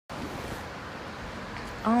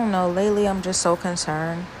I don't know, lately I'm just so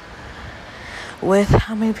concerned with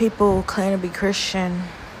how many people claim to be Christian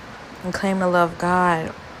and claim to love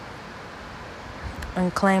God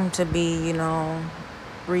and claim to be,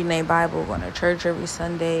 reading their Bible, going to church every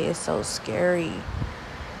Sunday. It's so scary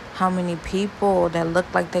how many people that look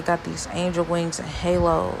like they got these angel wings and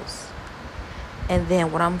halos. And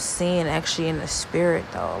then what I'm seeing actually in the spirit,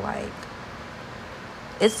 though, like,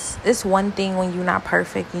 it's one thing when you're not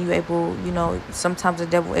perfect and you able, sometimes the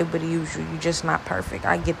devil able to use you. You're just not perfect.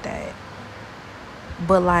 I get that.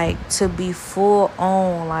 But, like, to be full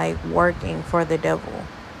on, like, working for the devil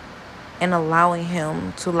and allowing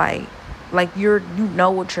him to, like you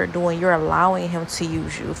know what you're doing. You're allowing him to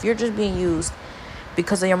use you. If you're just being used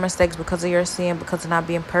because of your mistakes, because of your sin, because of not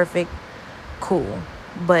being perfect, cool.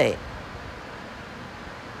 But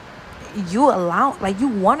you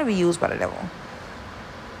want to be used by the devil.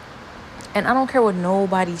 And I don't care what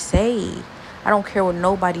nobody say.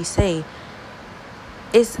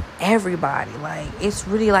 It's everybody. Like, it's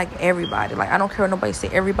really like everybody. Like, I don't care what nobody say.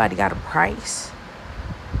 Everybody got a price.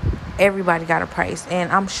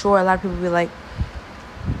 And I'm sure a lot of people be like,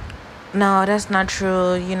 no, that's not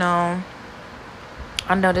true.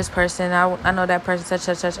 I know this person. I know that person,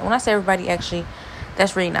 such. When I say everybody, actually,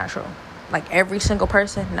 that's really not true. Like, every single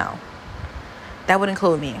person, no. That would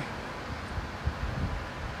include me.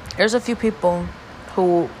 There's a few people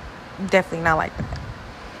who definitely not like that.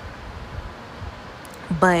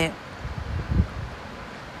 But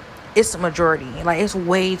it's a majority. Like, it's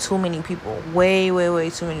way too many people. Way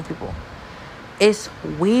too many people. It's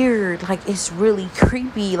weird. Like, it's really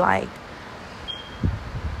creepy. Like,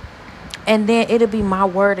 and then it'll be my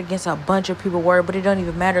word against a bunch of people's word, but it don't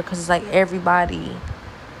even matter because it's like everybody,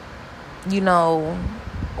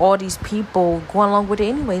 all these people going along with it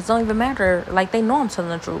anyways. It don't even matter. Like, they know I'm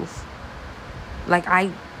telling the truth. Like,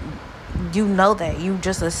 you know that. You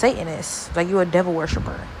just a Satanist. Like, you a devil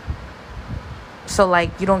worshiper. So,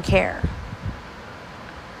 like, you don't care.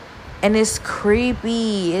 And it's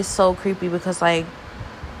creepy. It's so creepy because, like,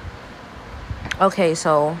 okay,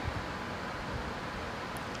 so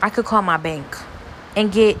I could call my bank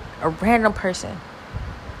and get a random person.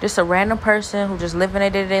 Just a random person who just living their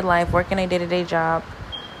day-to-day life, working their day-to-day job,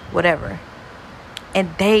 whatever. And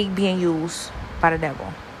they being used by the devil.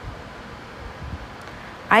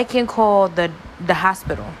 I can call the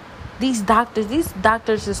hospital. These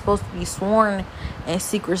doctors are supposed to be sworn in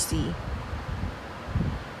secrecy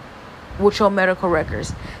with your medical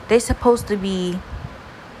records. They're supposed to be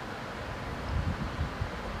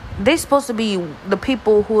the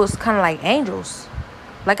people who is kind of like angels.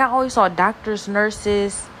 Like, I always saw doctors,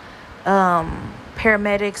 nurses,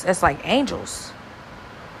 paramedics as like angels.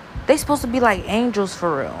 They supposed to be like angels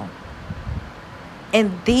for real.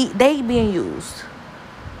 And they being used.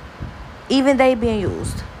 Even they being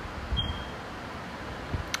used.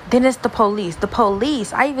 Then it's the police.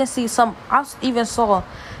 I even saw,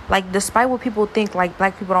 like, despite what people think, like,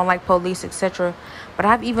 black people don't like police, etc. But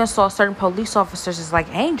I've even saw certain police officers as like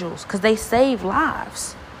angels because they save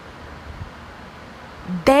lives.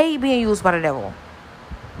 They being used by the devil.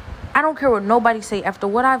 I don't care what nobody say. After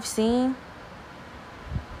what I've seen,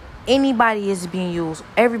 anybody is being used.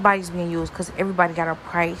 Everybody's being used because everybody got a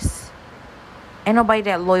price. Ain't nobody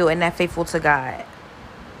that loyal and that faithful to God.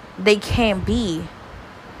 They can't be.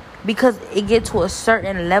 Because it get to a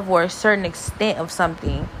certain level or a certain extent of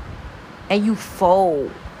something. And you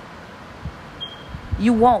fold.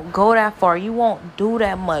 You won't go that far. You won't do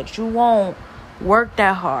that much. You won't work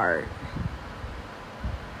that hard.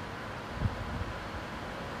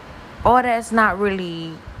 All that's not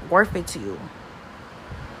really worth it to you.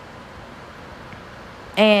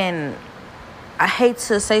 And I hate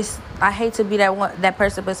to be that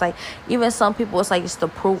person, but it's like, even some people, it's like, just to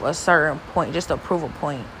prove a certain point, just to prove a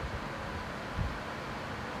point.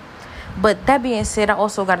 But that being said, I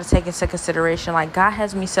also got to take into consideration, like, God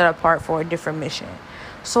has me set apart for a different mission.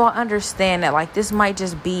 So I understand that, like, this might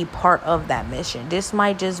just be part of that mission. This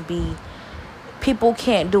might just be, people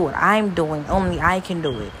can't do what I'm doing, only I can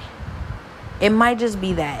do it. It might just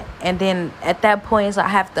be that. And then at that point, I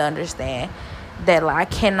have to understand that, like, I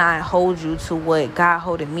cannot hold you to what God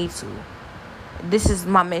holding me to. This is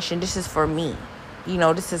my mission. This is for me.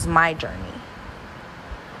 This is my journey.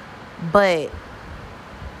 But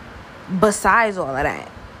besides all of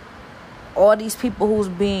that, all these people who's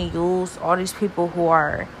being used, all these people who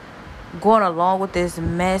are going along with this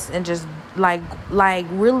mess and just like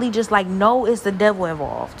really just like, no, it's the devil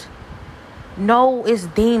involved. No, it's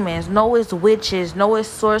demons. No, it's witches. No, it's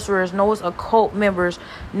sorcerers. No, it's occult members.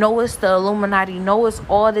 No, it's the Illuminati. No, it's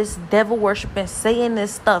all this devil worshiping, saying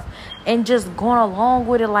this stuff and just going along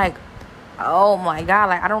with it like, oh my God,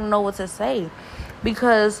 like I don't know what to say,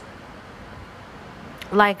 because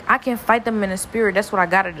like I can fight them in the spirit. That's what I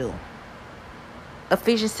gotta do.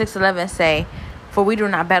 Ephesians 6:11 say, for we do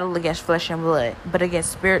not battle against flesh and blood, but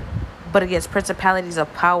against principalities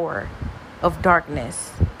of power of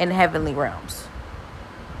darkness in the heavenly realms.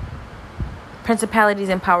 Principalities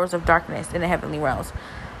and powers of darkness in the heavenly realms.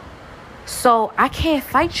 So I can't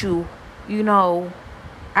fight you,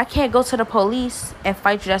 I can't go to the police and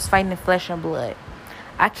fight you that's fighting in flesh and blood.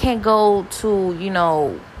 I can't go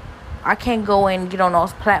to, I can't go and get on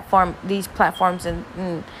these platforms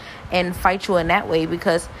and fight you in that way,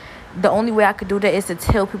 because the only way I could do that is to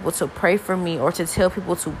tell people to pray for me or to tell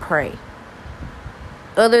people to pray.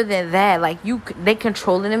 Other than that, like they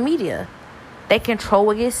controlling the media. They control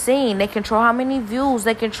what gets seen. They control how many views.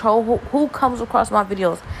 They control who comes across my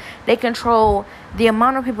videos. They control the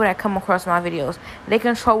amount of people that come across my videos. They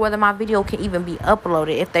control whether my video can even be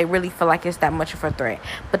uploaded if they really feel like it's that much of a threat.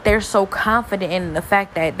 But they're so confident in the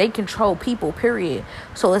fact that they control people, period.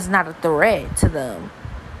 So it's not a threat to them.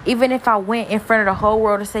 Even if I went in front of the whole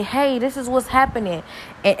world and say, hey, this is what's happening,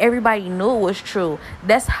 and everybody knew it was true,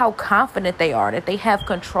 that's how confident they are, that they have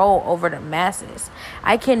control over the masses.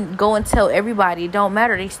 I can go and tell everybody, it don't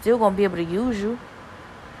matter, they still gonna be able to use you.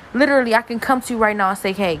 Literally, I can come to you right now and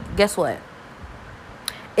say, hey, guess what?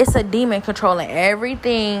 It's a demon controlling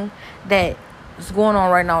everything that is going on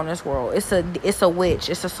right now in this world. It's a witch.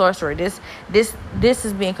 It's a sorcerer. This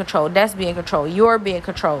is being controlled. That's being controlled. You're being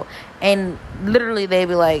controlled. And literally, they'd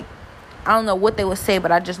be like, I don't know what they would say,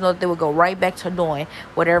 but I just know that they would go right back to doing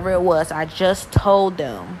whatever it was I just told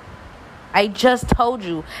them. I just told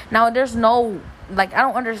you. Now, there's no, like, I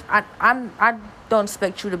don't understand. I don't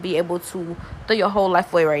expect you to be able to throw your whole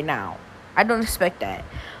life away right now. I don't expect that.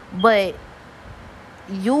 But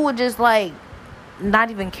you would just, like, not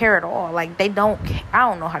even care at all. Like, I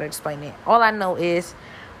don't know how to explain it. All I know is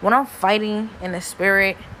when I'm fighting in the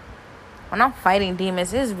spirit, when I'm fighting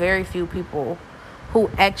demons, there's very few people who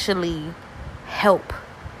actually help,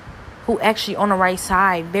 who actually on the right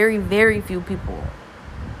side. Very, very few people.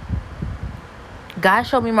 God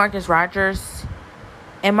showed me Marcus Rogers,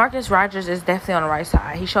 and Marcus Rogers is definitely on the right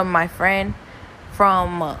side. He showed me my friend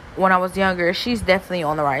from when I was younger. She's definitely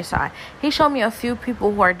on the right side. He showed me a few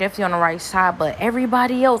people who are definitely on the right side, but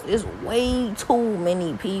everybody else is way too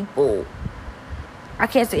many people. I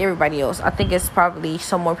can't say everybody else. I think it's probably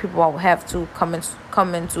some more people I will have to come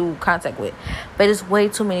into contact with, but it's way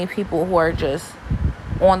too many people who are just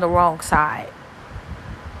on the wrong side.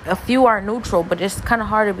 A few are neutral, but it's kind of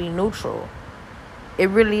hard to be neutral. It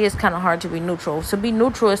really is kind of hard to be neutral. To be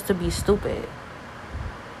neutral is to be stupid.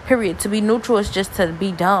 Period. To be neutral is just to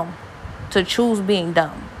be dumb. To choose being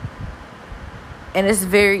dumb. And it's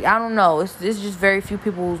I don't know. It's just very few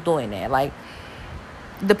people who's doing that. Like,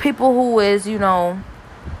 the people who is,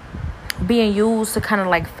 being used to kind of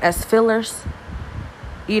like as fillers,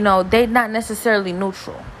 they not necessarily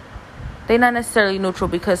neutral. They not necessarily neutral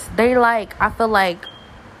because I feel like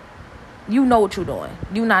you know what you're doing.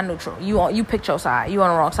 You not neutral. You picked your side. You on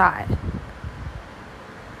the wrong side.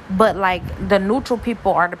 But, like, the neutral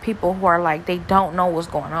people are the people who are, like, they don't know what's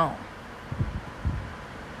going on.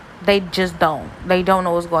 They just don't. They don't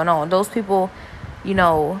know what's going on. Those people,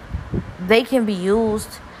 they can be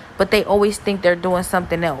used, but they always think they're doing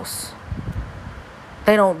something else.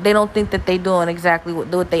 They don't think that they're doing exactly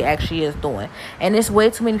what they actually is doing. And there's way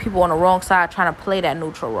too many people on the wrong side trying to play that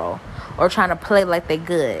neutral role. Or trying to play like they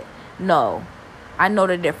good. No. I know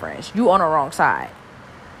the difference. You on the wrong side.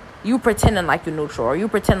 You pretending like you're neutral, or you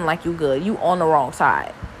pretending like you good. You on the wrong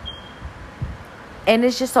side. And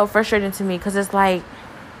it's just so frustrating to me, because it's like,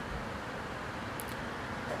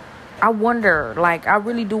 I wonder, like, I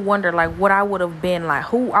really do wonder, like, what I would have been, like,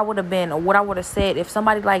 who I would have been, or what I would have said if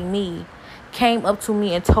somebody like me came up to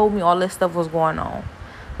me and told me all this stuff was going on.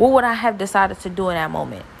 What would I have decided to do in that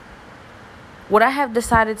moment? Would I have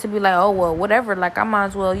decided to be like, oh, well, whatever, like, I might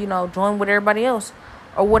as well, join with everybody else?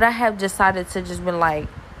 Or would I have decided to just been like,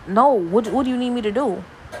 no, what do you need me to do?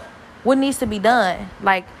 What needs to be done?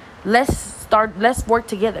 Like, let's work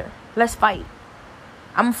together. Let's fight.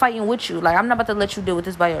 I'm fighting with you. Like, I'm not about to let you deal with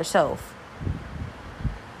this by yourself.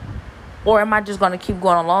 Or am I just going to keep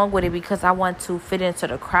going along with it because I want to fit into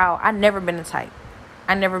the crowd? I've never been the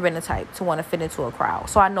type to want to fit into a crowd.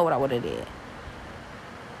 So I know what I would have did.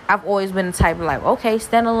 I've always been the type of like, okay,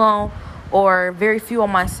 stand alone, or very few on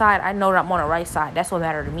my side. I know that I'm on the right side. That's what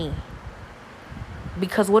matters to me.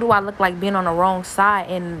 Because what do I look like being on the wrong side?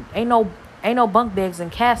 And ain't no bunk beds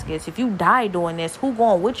and caskets. If you die doing this, who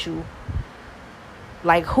going with you?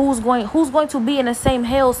 Like, who's going to be in the same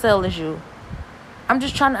hell cell as you? I'm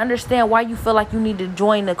just trying to understand why you feel like you need to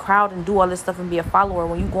join the crowd and do all this stuff and be a follower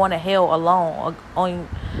when you going to hell alone,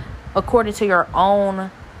 according to your own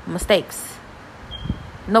mistakes.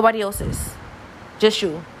 Nobody else's, just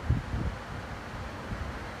you.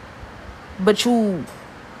 But you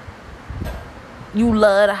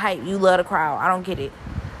love the hype, you love the crowd. I don't get it.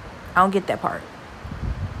 I don't get that part.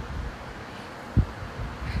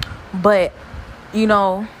 But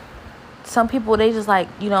some people, they just like,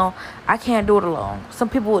 I can't do it alone. Some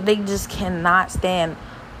people, they just cannot stand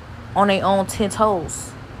on their own 10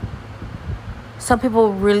 toes. Some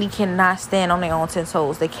people really cannot stand on their own 10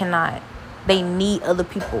 toes. They cannot. They need other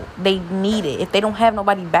people. They need it. If they don't have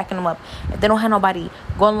nobody backing them up, if they don't have nobody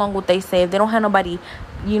going along with what they say, if they don't have nobody,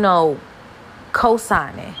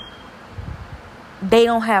 co-signing, they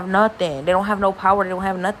don't have nothing. They don't have no power. They don't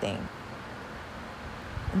have nothing.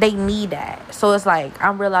 They need that. So it's like,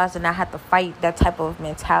 I'm realizing I have to fight that type of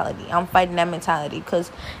mentality. I'm fighting that mentality because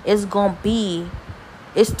it's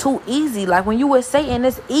too easy. Like when you with Satan,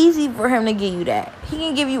 it's easy for him to give you that. He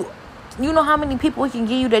can give you, how many people he can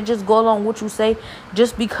give you that just go along with what you say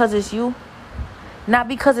just because it's you. Not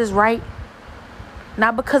because it's right.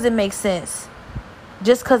 Not because it makes sense.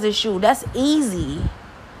 Just because it's you. That's easy.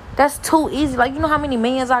 That's too easy. Like, how many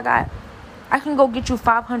millions I got? I can go get you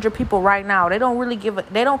 500 people right now. They don't really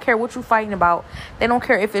they don't care what you're fighting about. They don't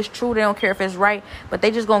care if it's true. They don't care if it's right. But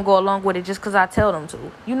they just going to go along with it just because I tell them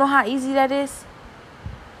to. You know how easy that is?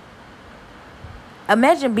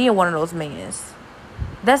 Imagine being one of those millions.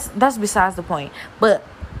 That's besides the point. But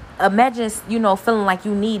imagine, feeling like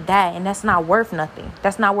you need that and that's not worth nothing.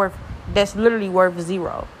 That's literally worth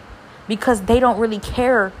zero. Because they don't really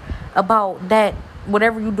care about that.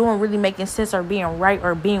 Whatever you're doing really making sense or being right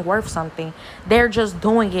or being worth something. They're just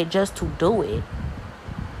doing it just to do it.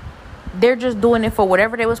 They're just doing it for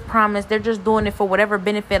whatever they was promised. They're just doing it for whatever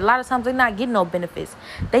benefit. A lot of times they're not getting no benefits.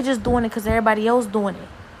 They just doing it because everybody else doing it.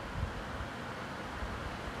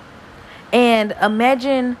 And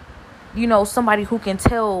imagine, somebody who can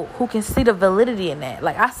see the validity in that.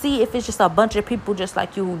 Like, I see if it's just a bunch of people just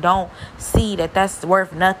like you who don't see that that's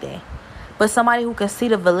worth nothing. But somebody who can see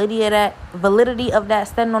the validity of that,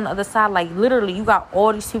 standing on the other side, like literally, you got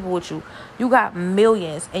all these people with you. You got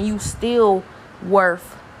millions, and you still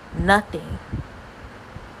worth nothing.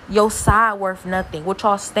 Your side worth nothing. What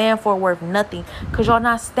y'all stand for worth nothing, because y'all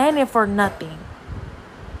not standing for nothing.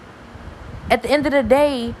 At the end of the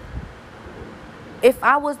day, if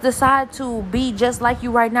I was decide to be just like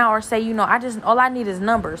you right now, or say, all I need is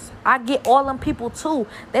numbers, I get all them people too.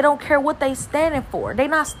 They don't care what they standing for. They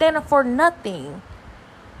not standing for nothing.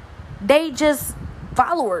 They just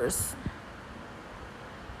followers.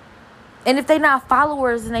 And if they not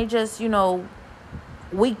followers, and they just,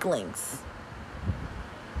 weaklings.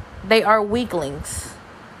 They are weaklings.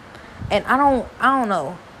 And I don't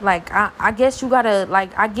know. Like, I guess you gotta,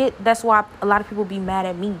 like, I get that's why a lot of people be mad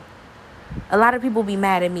at me. A lot of people be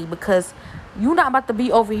mad at me because you're not about to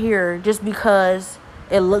be over here just because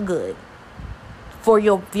it look good for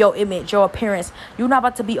your image, your appearance. You're not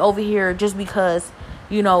about to be over here just because,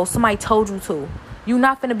 somebody told you to. You're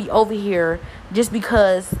not going to be over here just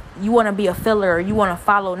because you want to be a filler or you want to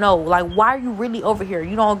follow. No, like, why are you really over here?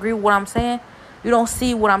 You don't agree with what I'm saying? You don't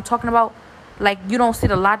see what I'm talking about? Like, you don't see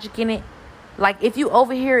the logic in it? Like, if you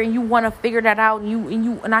over here and you want to figure that out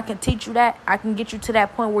and I can teach you that, I can get you to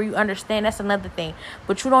that point where you understand, that's another thing.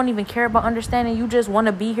 But you don't even care about understanding. You just want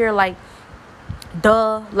to be here like,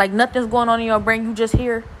 duh, like nothing's going on in your brain. You just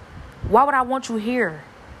here. Why would I want you here?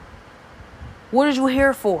 What is you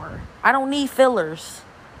here for? I don't need fillers.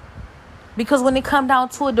 Because when it come down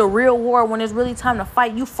to it, the real war, when it's really time to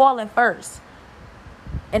fight, you falling first.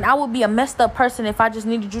 And I would be a messed up person if I just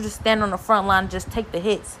needed you to stand on the front line and just take the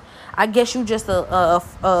hits. I guess you just a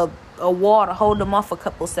wall to hold them off for a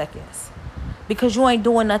couple seconds. Because you ain't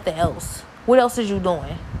doing nothing else. What else is you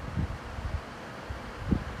doing?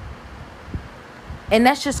 And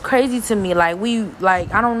that's just crazy to me. Like,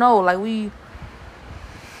 I don't know. Like,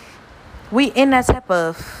 we in that type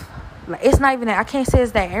of, like, it's not even that. I can't say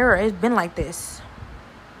it's that era. It's been like this.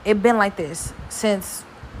 It's been like this since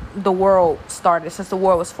the world started, since the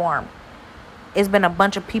world was formed. It's been a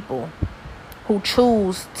bunch of people who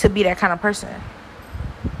choose to be that kind of person.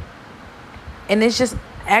 And it's just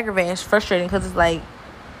aggravating. It's frustrating because it's like,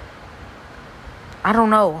 I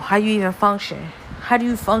don't know how you even function. How do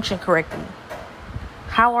you function correctly?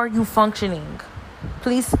 How are you functioning?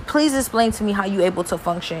 Please explain to me how you able to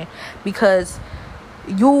function, because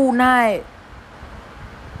you don't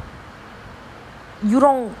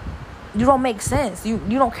make sense. You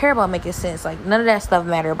don't care about making sense. Like, none of that stuff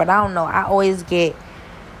matter. But I don't know. I always get,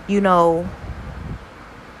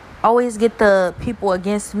 always get the people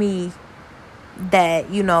against me that,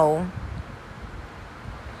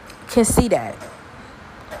 can see that.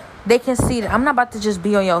 They can see that I'm not about to just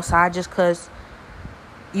be on your side just because,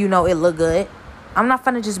 it look good. I'm not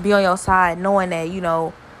finna just be on your side knowing that, you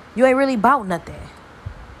ain't really about nothing.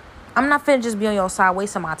 I'm not finna just be on your side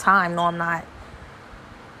wasting my time. No, I'm not.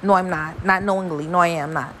 No, I'm not. Not knowingly. No, I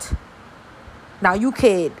am not. Now, you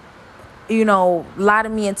could, lie to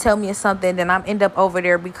me and tell me something, then I'm end up over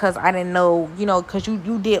there because I didn't know, because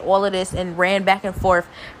you did all of this and ran back and forth,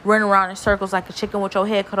 running around in circles like a chicken with your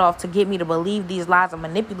head cut off to get me to believe these lies and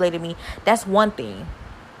manipulated me. That's one thing.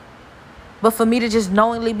 But for me to just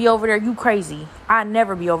knowingly be over there, you crazy. I'd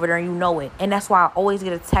never be over there and you know it. And that's why I always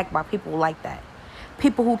get attacked by people like that.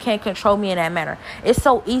 People who can't control me in that manner. It's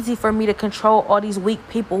so easy for me to control all these weak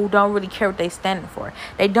people who don't really care what they standing for.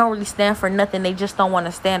 They don't really stand for nothing. They just don't want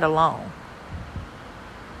to stand alone.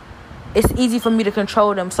 It's easy for me to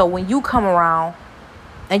control them. So when you come around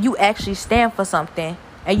and you actually stand for something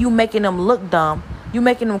and you making them look dumb, you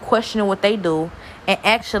making them question what they do, and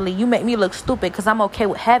actually you make me look stupid because I'm okay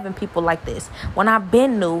with having people like this when I've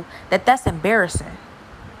been knew that that's embarrassing.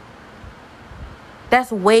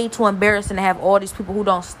 That's way too embarrassing to have all these people who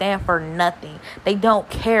don't stand for nothing. They don't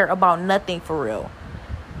care about nothing for real.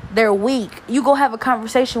 They're weak. You go have a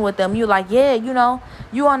conversation with them. You're like, yeah,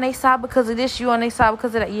 you on their side because of this. You on their side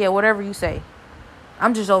because of that. Yeah, whatever you say.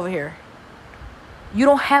 I'm just over here. You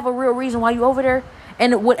don't have a real reason why you over there.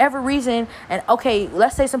 And whatever reason, and okay,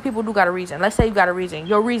 let's say some people do got a reason. Let's say you got a reason.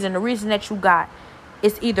 Your reason, the reason that you got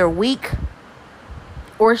is either weak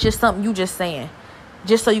or it's just something you just saying.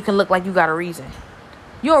 Just so you can look like you got a reason.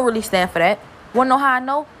 You don't really stand for that. Want to know how I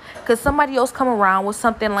know? Because somebody else come around with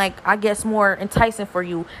something like, I guess, more enticing for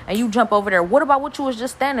you. And you jump over there. What about what you was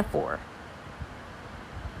just standing for?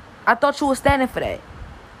 I thought you was standing for that.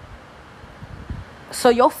 So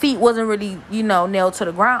your feet wasn't really, nailed to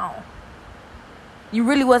the ground. You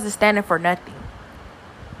really wasn't standing for nothing.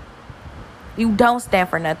 You don't stand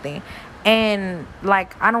for nothing. And,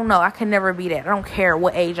 I don't know. I can never be that. I don't care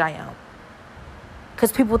what age I am.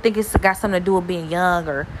 Because people think it's got something to do with being young,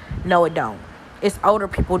 or no, it don't. It's older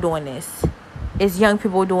people doing this. It's young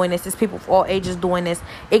people doing this. It's people of all ages doing this.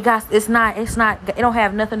 It don't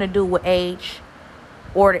have nothing to do with age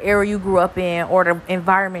or the area you grew up in or the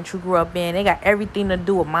environment you grew up in. It got everything to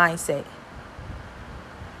do with mindset.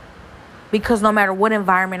 Because no matter what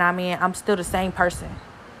environment I'm in, I'm still the same person.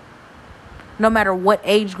 No matter what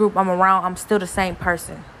age group I'm around, I'm still the same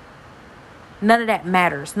person. None of that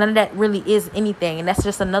matters. None of that really is anything. And that's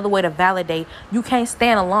just another way to validate you can't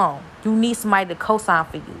stand alone. You need somebody to co-sign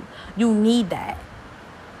for you. You need that.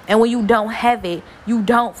 And when you don't have it, you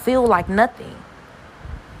don't feel like nothing.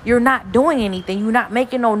 You're not doing anything. You're not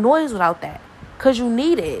making no noise without that. Because you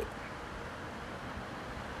need it.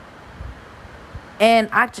 And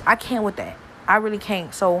I can't with that. I really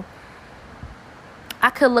can't. So I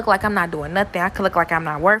could look like I'm not doing nothing. I could look like I'm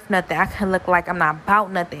not worth nothing. I could look like I'm not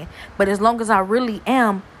about nothing. But as long as I really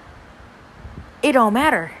am, it don't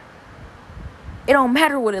matter. It don't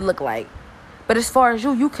matter what it look like. But as far as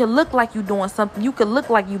you could look like you doing something. You could look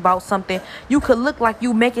like you about something. You could look like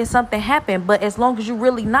you making something happen. But as long as you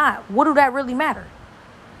really not, what do that really matter?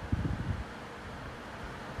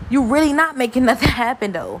 You really not making nothing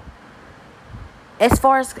happen though. As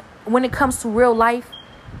far as when it comes to real life,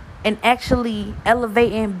 and actually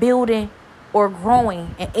elevating, building, or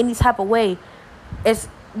growing in any type of way, it's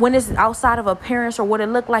when it's outside of appearance or what it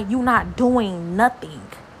look like, you not doing nothing.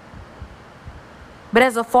 But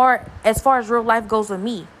as far as real life goes with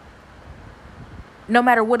me, no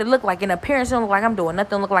matter what it look like, in appearance, it don't look like I'm doing nothing.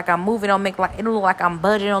 It don't look like I'm moving. It don't look like I'm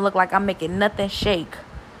budging. It don't look like I'm making nothing shake.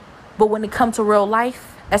 But when it comes to real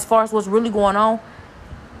life, as far as what's really going on,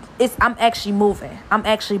 I'm actually moving. I'm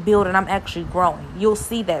actually building. I'm actually growing. You'll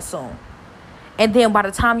see that soon. And then by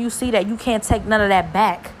the time you see that, you can't take none of that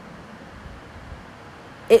back.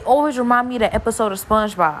 It always reminds me of the episode of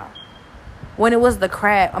SpongeBob. When it was the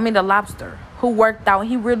lobster, who worked out. And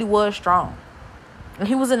he really was strong. And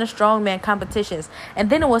he was in the strongman competitions.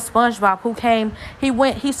 And then it was SpongeBob who came.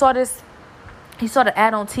 He saw the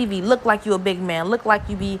ad on TV. Look like you a big man. Look like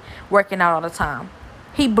you be working out all the time.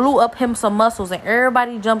 He blew up him some muscles and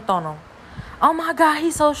everybody jumped on him. Oh my God,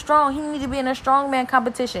 he's so strong. He need to be in a strongman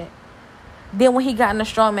competition. Then when he got in the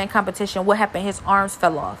strongman competition, what happened? His arms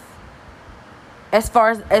fell off. As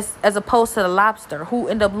opposed to the lobster, who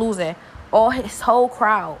ended up losing all his whole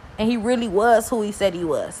crowd. And he really was who he said he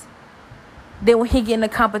was. Then when he get in the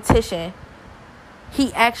competition, he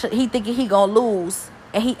thinking he gonna lose.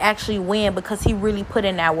 And he actually win because he really put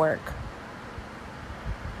in that work.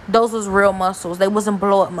 Those was real muscles. They wasn't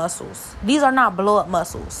blow up muscles. These are not blow up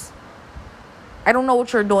muscles. I don't know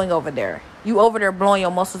what you're doing over there. You over there blowing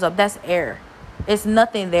your muscles up. That's air. It's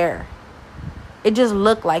nothing there. It just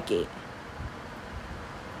looked like it.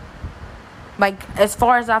 Like, as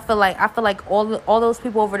far as I feel like all those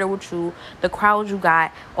people over there with you, the crowd you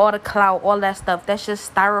got, all the clout, all that stuff, that's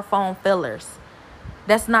just styrofoam fillers.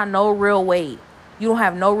 That's not no real weight. You don't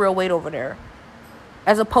have no real weight over there.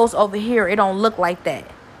 As opposed to over here, it don't look like that.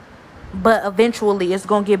 But eventually, it's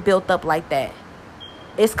going to get built up like that.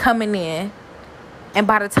 It's coming in. And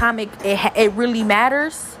by the time it really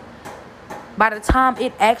matters, by the time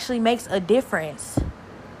it actually makes a difference,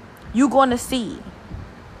 you're going to see.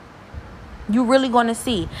 You're really going to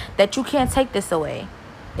see that you can't take this away.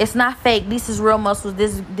 It's not fake. This is real muscles.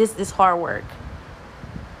 This is hard work.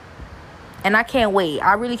 And I can't wait.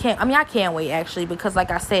 I really can't. I mean, I can't wait, actually, because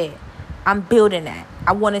like I said, I'm building that.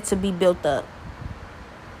 I want it to be built up.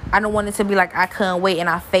 I don't want it to be like I couldn't wait and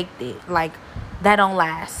I faked it. Like, that don't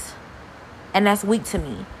last. And that's weak to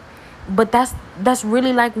me. But that's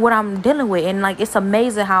really like what I'm dealing with. And like, it's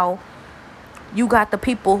amazing how you got the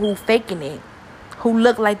people who faking it, who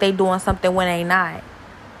look like they doing something when they not.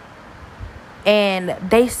 And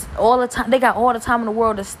they got all the time in the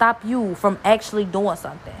world to stop you from actually doing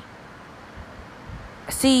something.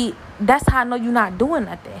 See, that's how I know you're not doing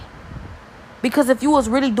nothing. Because if you was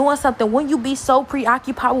really doing something, wouldn't you be so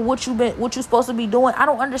preoccupied with what you supposed to be doing? I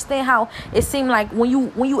don't understand how it seemed like when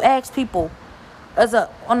you ask people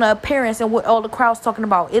on the appearance and what all the crowd's talking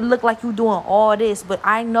about, it looked like you doing all this, but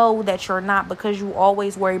I know that you're not, because you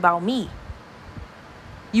always worry about me.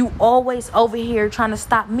 You always over here trying to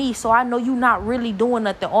stop me, so I know you not really doing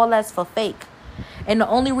nothing. All that's for fake. And the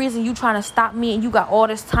only reason you trying to stop me and you got all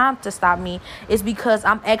this time to stop me is because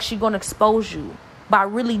I'm actually going to expose you by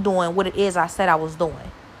really doing what it is I said I was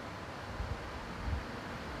doing.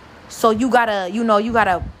 So you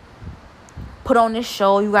gotta put on this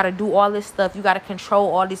show. You gotta do all this stuff. You gotta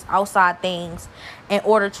control all these outside things in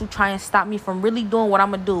order to try and stop me from really doing what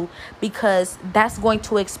I'm gonna do, because that's going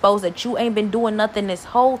to expose that you ain't been doing nothing this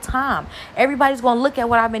whole time. Everybody's gonna look at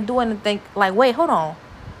what I've been doing and think like, wait, hold on.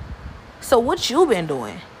 So what you been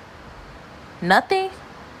doing? Nothing?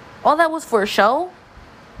 All that was for a show?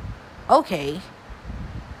 Okay.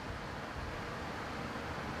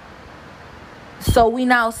 So we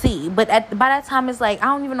now see. But by that time, it's like, I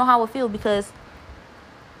don't even know how it feels, because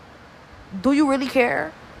do you really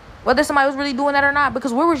care whether somebody was really doing that or not?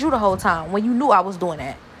 Because where was you the whole time when you knew I was doing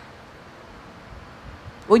that?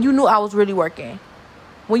 When you knew I was really working?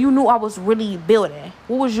 When you knew I was really building?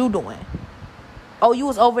 What was you doing? Oh, you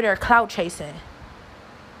was over there clout chasing.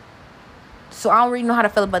 So I don't really know how to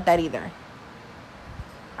feel about that either.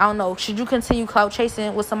 I don't know. Should you continue clout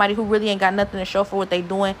chasing with somebody who really ain't got nothing to show for what they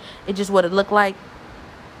doing? It's just what it look like.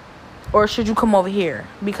 Or should you come over here?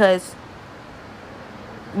 Because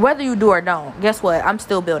whether you do or don't, guess what? I'm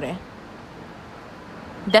still building.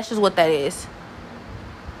 That's just what that is.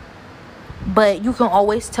 But you can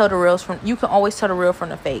always tell the real from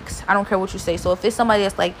the fakes. I don't care what you say. So if it's somebody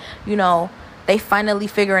that's like, they finally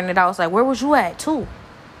figuring it out, it's like, where was you at too?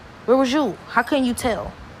 Where was you? How couldn't you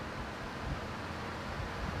tell?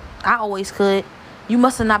 I always could. You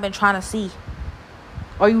must have not been trying to see.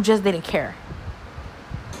 Or you just didn't care.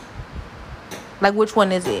 Like, which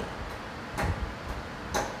one is it?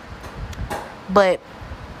 But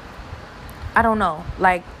I don't know.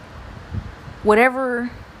 Like,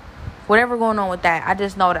 whatever going on with that, I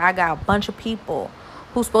just know that I got a bunch of people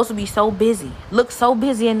who's supposed to be so busy. Look so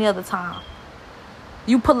busy any other time.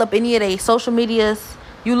 You pull up any of their social medias,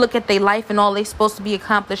 you look at their life and all they supposed to be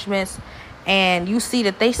accomplishments, and you see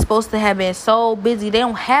that they supposed to have been so busy, they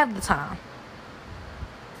don't have the time.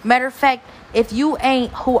 Matter of fact, if you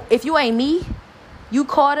ain't me, you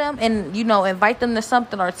call them and, invite them to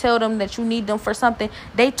something or tell them that you need them for something,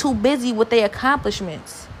 they too busy with their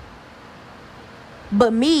accomplishments.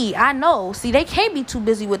 But me, I know, see, they can't be too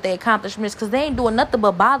busy with their accomplishments because they ain't doing nothing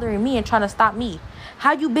but bothering me and trying to stop me.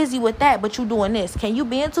 How you busy with that, but you doing this? Can you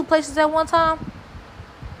be in two places at one time?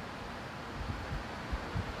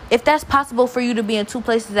 If that's possible for you to be in two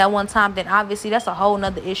places at one time, then obviously that's a whole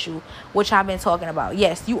nother issue, which I've been talking about.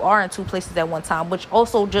 Yes, you are in two places at one time, which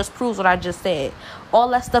also just proves what I just said. All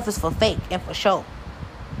that stuff is for fake and for show.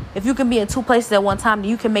 If you can be in two places at one time, then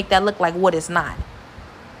you can make that look like what it's not.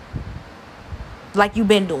 Like you've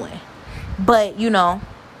been doing. But,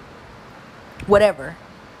 whatever.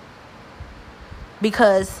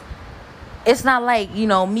 Because it's not like,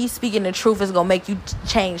 me speaking the truth is going to make you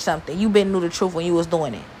change something. You been knew the truth when you was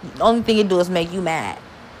doing it. The only thing it do is make you mad.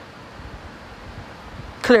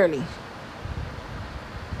 Clearly.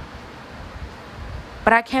 But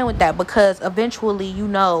But I came with that because eventually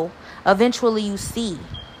you see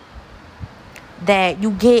that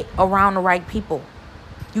you get around the right people.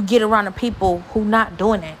 You get around the people who not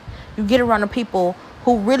doing it. You get around the people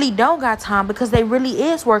who really don't got time because they really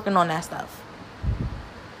is working on that stuff.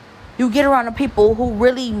 You get around the people who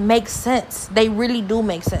really make sense. They really do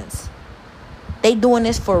make sense. They doing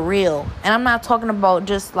this for real. And I'm not talking about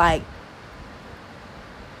just like,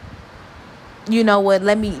 you know what,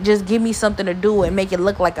 let me just give me something to do and make it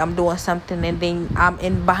look like I'm doing something, and then I'm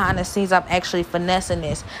in behind the scenes I'm actually finessing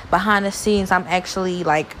this. Behind the scenes I'm actually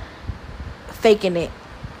like faking it.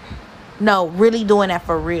 No, really doing that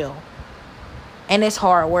for real. And it's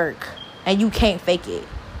hard work. And you can't fake it.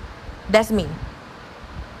 That's me.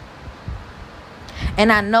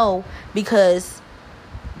 And I know because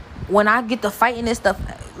when I get to fighting this stuff,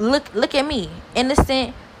 look at me.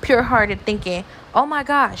 Innocent, pure-hearted, thinking, oh my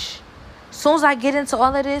gosh. As soon as I get into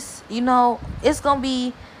all of this, you know, it's going to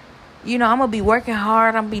be, you know, I'm going to be working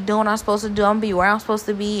hard. I'm going to be doing what I'm supposed to do. I'm going to be where I'm supposed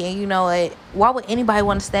to be. And, you know, why would anybody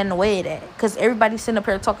want to stand in the way of that? Because everybody's sitting up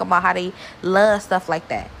here talking about how they love stuff like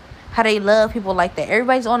that. How they love people like that.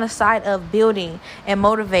 Everybody's on the side of building and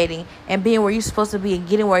motivating and being where you're supposed to be and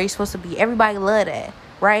getting where you're supposed to be. Everybody love that,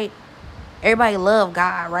 right? Everybody love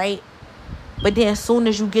God, right? But then as soon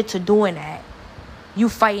as you get to doing that, you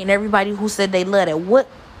fighting everybody who said they love it. What?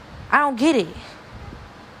 I don't get it.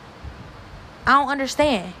 I don't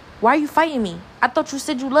understand. Why are you fighting me? I thought you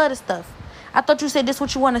said you love this stuff. I thought you said this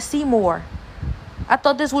what you want to see more. I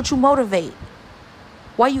thought this what you motivate.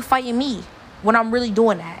 Why are you fighting me when I'm really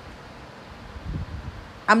doing that?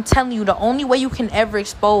 I'm telling you, the only way you can ever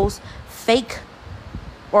expose fake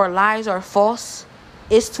or lies or false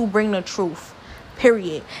is to bring the truth.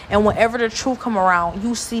 Period. And whenever the truth come around,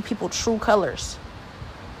 you see people true colors.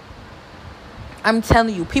 I'm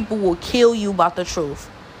telling you, people will kill you about the truth.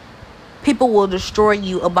 People will destroy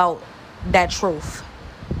you about that truth.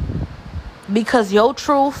 Because your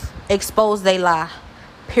truth expose they lie.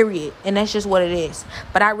 Period. And that's just what it is.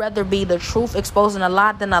 But I'd rather be the truth exposing a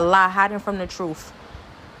lie than a lie hiding from the truth.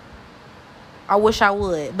 I wish I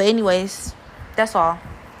would. But anyways, that's all.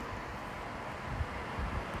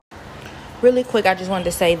 Really quick, I just wanted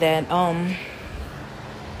to say that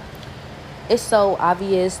it's so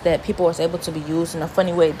obvious that people are able to be used in a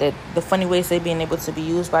funny way, that the funny ways they're being able to be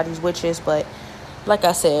used by these witches. But like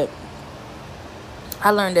I said, I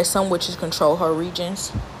learned that some witches control her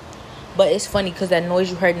regions. But it's funny because that noise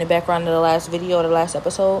you heard in the background of the last video, the last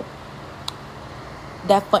episode,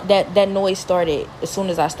 that noise started as soon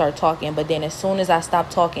as I started talking. But then as soon as I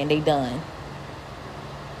stopped talking, they done.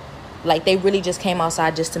 Like, they really just came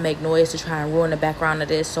outside just to make noise to try and ruin the background of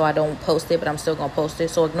this, so I don't post it, but I'm still gonna post it.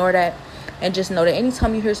 So ignore that, and just know that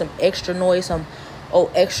anytime you hear some extra noise, some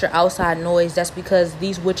extra outside noise, that's because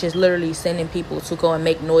these witches literally sending people to go and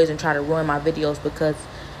make noise and try to ruin my videos, because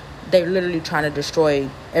they're literally trying to destroy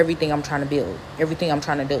everything I'm trying to build, everything I'm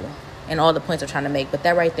trying to do, and all the points I'm trying to make. But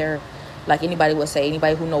that right there, like anybody would say,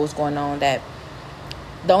 anybody who knows what's going on, that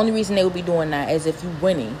the only reason they would be doing that is if you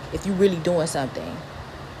winning, if you really doing something.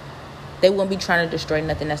 They wouldn't be trying to destroy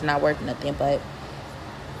nothing that's not worth nothing. But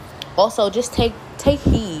also, just take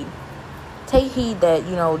heed. Take heed that,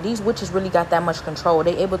 you know, these witches really got that much control.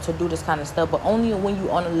 They're able to do this kind of stuff. But only when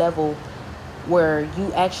you on a level where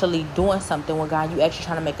you actually doing something with God. You actually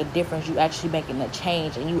trying to make a difference. You actually making a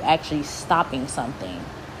change. And you actually stopping something.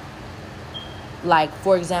 Like,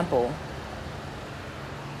 for example,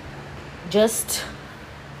 just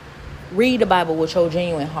read the Bible with your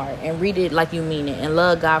genuine heart and read it like you mean it and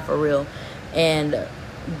love God for real, and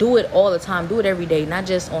do it all the time. Do it every day, not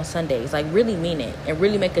just on Sundays. Like, really mean it and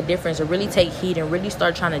really make a difference, and really take heed and really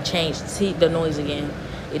start trying to change. See the noise again.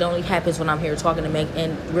 It only happens when I'm here talking to make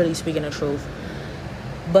and really speaking the truth.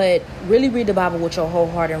 But really read the Bible with your whole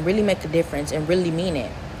heart and really make a difference and really mean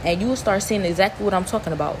it, and you will start seeing exactly what I'm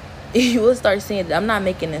talking about. You will start seeing that I'm not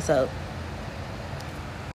making this up.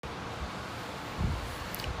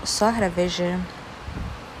 So I had a vision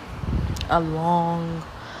a long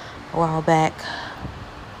while back,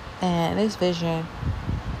 and this vision,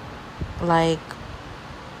 like,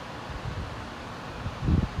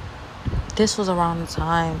 this was around the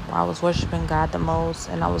time where I was worshiping God the most,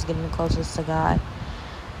 and I was getting the closest to God,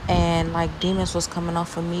 and like demons was coming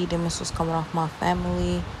off of me, demons was coming off my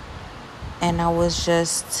family, and I was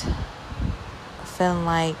just feeling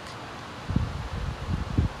like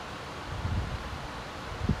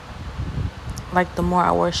the more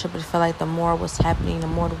I worshiped, it felt like the more was happening, the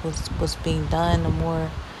more was being done, the more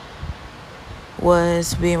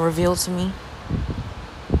was being revealed to me.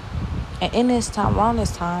 And in this time, around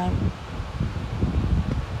this time,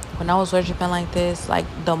 when I was worshiping like this, like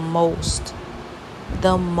the most,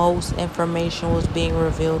 the most information was being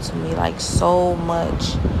revealed to me. Like, so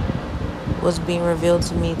much was being revealed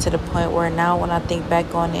to me, to the point where now when I think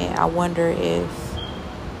back on it, I wonder if,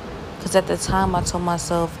 because at the time I told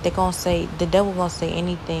myself, the devil gonna say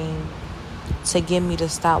anything to get me to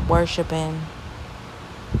stop worshiping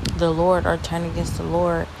the Lord or turn against the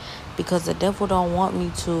Lord, because the devil don't want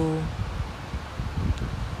me to,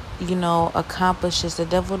 accomplish this. The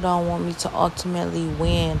devil don't want me to ultimately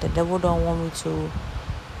win. The devil don't want me to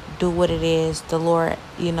do what it is the Lord,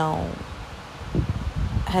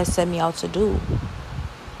 has set me out to do,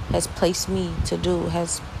 has placed me to do,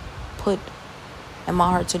 has put in my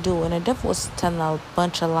heart to do. And the devil was telling a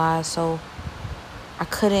bunch of lies, so I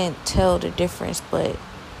couldn't tell the difference. But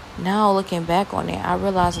now looking back on it, I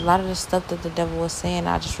realized a lot of the stuff that the devil was saying,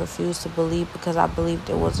 I just refused to believe, because I believed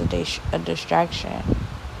it was a distraction.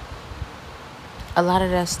 A lot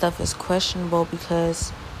of that stuff is questionable,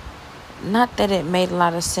 because not that it made a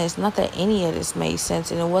lot of sense, not that any of this made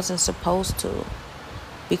sense, and it wasn't supposed to,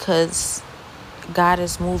 because God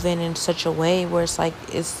is moving in such a way where it's like,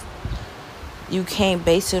 you can't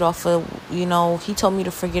base it off of, he told me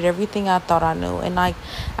to forget everything I thought I knew. And like,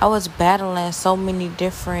 I was battling so many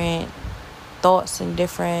different thoughts and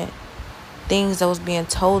different things that was being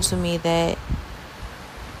told to me that,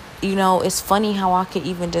 it's funny how I could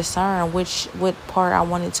even discern what part I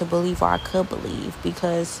wanted to believe or I could believe,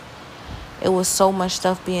 because it was so much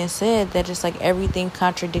stuff being said that it's like everything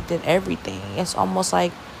contradicted everything. It's almost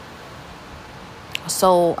like,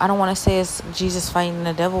 so I don't want to say it's Jesus fighting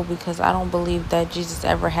the devil, because I don't believe that Jesus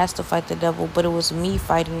ever has to fight the devil, but it was me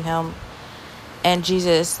fighting him, and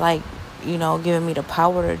Jesus giving me the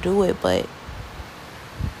power to do it. But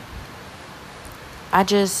I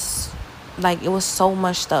just, it was so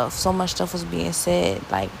much stuff was being said,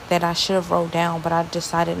 that I should have wrote down, but I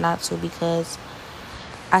decided not to, because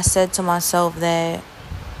I said to myself that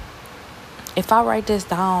if I write this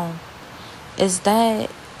down, is that,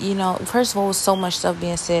 first of all, so much stuff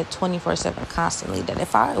being said 24/7 constantly, that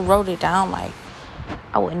if I wrote it down,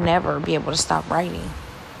 I would never be able to stop writing.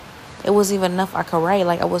 It wasn't even enough I could write.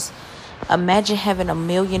 Imagine having a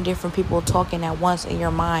million different people talking at once in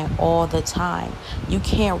your mind all the time. You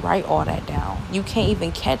can't write all that down. You can't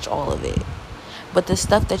even catch all of it. But the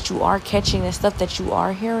stuff that you are catching, the stuff that you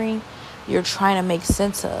are hearing, you're trying to make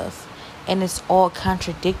sense of. And it's all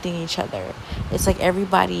contradicting each other. It's like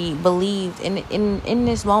everybody believed. And in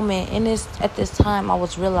this moment, at this time, I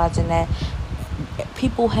was realizing that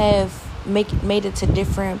people have made it to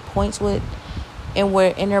different points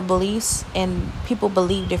in their beliefs, and people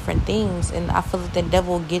believe different things. And I feel like the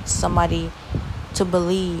devil gets somebody to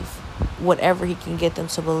believe whatever he can get them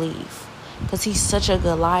to believe, because he's such a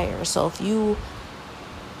good liar. So if you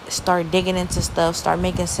start digging into stuff, start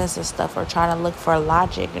making sense of stuff, or trying to look for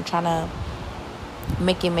logic and trying to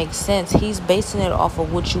make it make sense, he's basing it off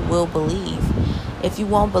of what you will believe. If you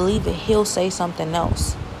won't believe it, he'll say something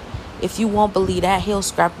else. If you won't believe that, he'll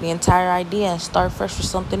scrap the entire idea and start fresh with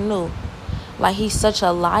something new. He's such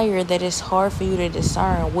a liar that it's hard for you to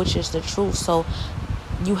discern which is the truth. So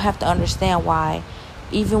you have to understand why,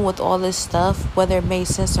 even with all this stuff, whether it made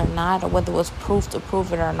sense or not, or whether it was proof to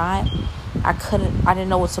prove it or not, I didn't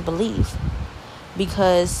know what to believe.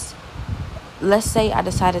 Because let's say I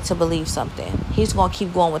decided to believe something. He's going to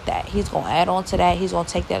keep going with that. He's going to add on to that. He's going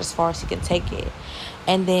to take that as far as he can take it.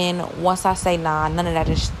 And then once I say, nah, none of that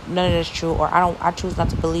is true, or I choose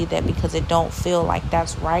not to believe that because it don't feel like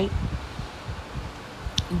that's right,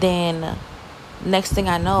 then next thing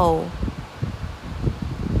I know,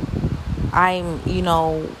 I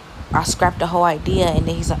scrapped the whole idea. And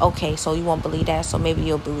then he's like, okay, so you won't believe that, so maybe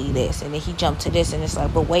you'll believe this. And then he jumped to this, and it's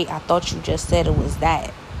like, but wait, I thought you just said it was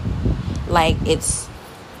that. It's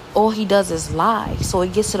all he does is lie. So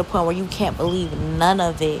it gets to the point where you can't believe none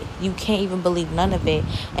of it. You can't even believe none of it.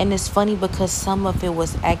 And it's funny because some of it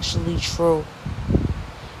was actually true.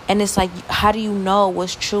 And it's like, how do you know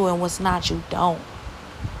what's true and what's not? You don't.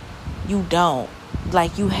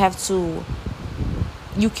 You have to,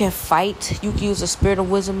 you can fight. You can use the spirit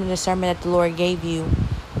of wisdom and discernment that the Lord gave you.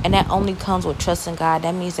 And that only comes with trusting God.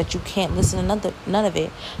 That means that you can't listen to none of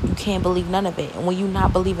it. You can't believe none of it. And when you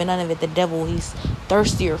not believing none of it, the devil, he's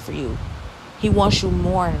thirstier for you. He wants you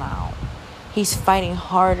more now. He's fighting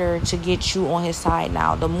harder to get you on his side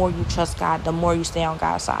now. The more you trust God, the more you stay on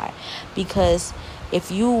God's side. Because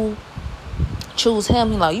if you choose him,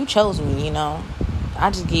 he's like, you chose me, I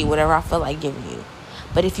just give you whatever I feel like giving you.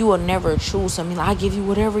 But if you will never choose him, he's like, I give you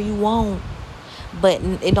whatever you want. But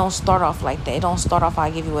it don't start off like that. It don't start off, I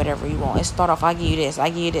give you whatever you want. It start off, I give you this, I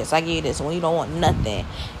give you this, I give you this. And when you don't want nothing,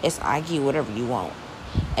 it's I give you whatever you want.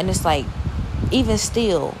 And it's like, even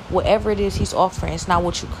still, whatever it is he's offering, it's not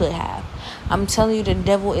what you could have. I'm telling you, the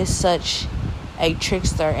devil is such a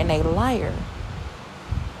trickster and a liar.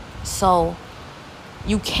 So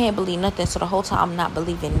you can't believe nothing. So the whole time I'm not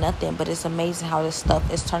believing nothing, but it's amazing how this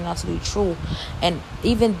stuff is turning out to be true. And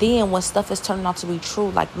even then, when stuff is turning out to be true,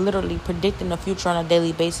 like literally predicting the future on a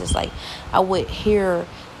daily basis, like I would hear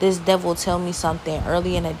this devil tell me something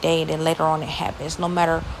early in the day, and then later on it happens, no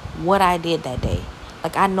matter what I did that day.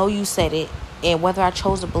 Like, I know you said it, and whether I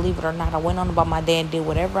chose to believe it or not, I went on about my day and did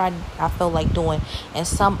whatever I felt like doing, and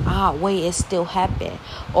some odd way it still happened.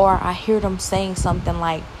 Or I hear them saying something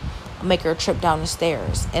like, make her trip down the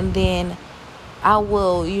stairs, and then I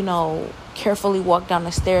will, carefully walk down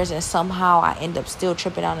the stairs, and somehow I end up still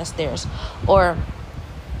tripping down the stairs. Or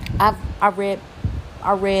I read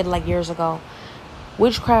like years ago,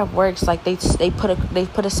 witchcraft works like they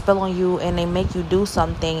put a spell on you, and they make you do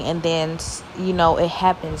something, and then it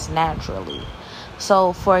happens naturally.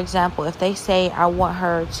 So for example, if they say I want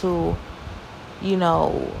her to,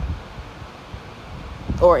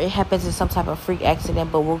 or it happens in some type of freak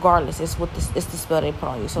accident, but regardless, it's the spell they put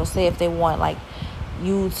on you. So say if they want like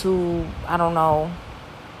you to, I don't know,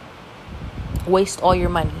 waste all your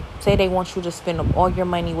money. Say they want you to spend all your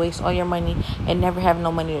money, waste all your money, and never have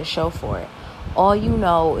no money to show for it. All you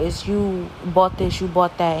know is you bought this, you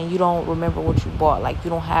bought that, and you don't remember what you bought. Like, you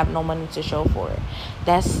don't have no money to show for it.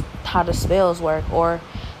 That's how the spells work. Or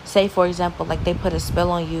say, for example, like they put a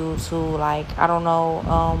spell on you to, like, I don't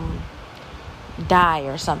know, die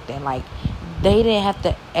or something. Like, they didn't have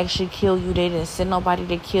to actually kill you. They didn't send nobody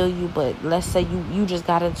to kill you. But let's say you just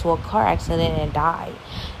got into a car accident and died.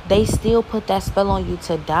 They still put that spell on you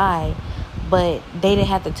to die, but they didn't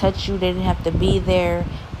have to touch you. They didn't have to be there.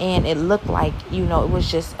 And it looked like, it was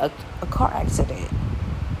just a car accident.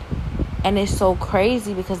 And it's so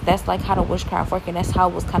crazy because that's like how the witchcraft working. That's how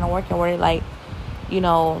it was kind of working, where they like,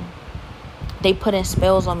 they put in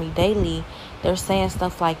spells on me daily. They're saying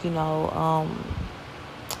stuff like,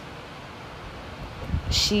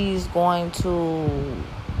 she's going to,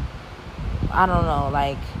 I don't know,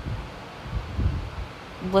 like,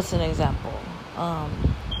 what's an example?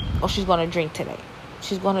 She's going to drink today.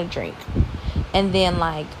 She's going to drink. And then,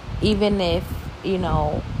 like, even if,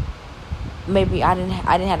 maybe I didn't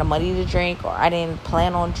have the money to drink, or I didn't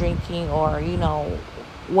plan on drinking, or,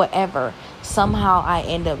 whatever, somehow I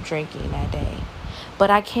end up drinking that day. But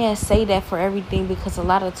I can't say that for everything, because a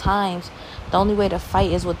lot of times the only way to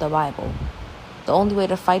fight is with the Bible. The only way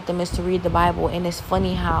to fight them is to read the Bible. And it's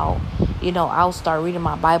funny how, I'll start reading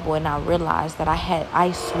my Bible and I realize that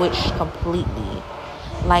I switched completely.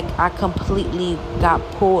 Like, I completely got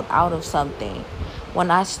pulled out of something. When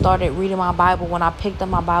I started reading my Bible, when I picked up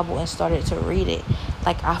my Bible and started to read it,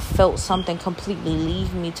 like, I felt something completely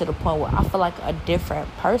leave me, to the point where I feel like a different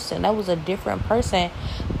person. That was a different person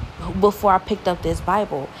before I picked up this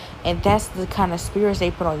Bible. And that's the kind of spirits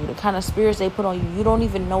they put on you. The kind of spirits they put on you, you don't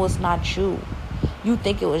even know it's not you. You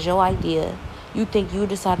think it was your idea. You think you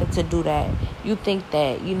decided to do that. You think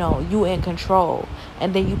that, you in control.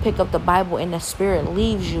 And then you pick up the Bible and the spirit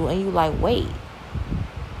leaves you, and you like, wait,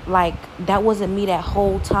 like, that wasn't me that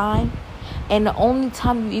whole time. And the only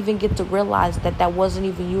time you even get to realize that wasn't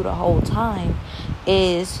even you the whole time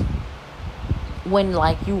is when,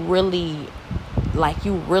 like, you really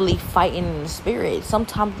fighting in the spirit.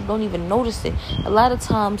 Sometimes you don't even notice it. A lot of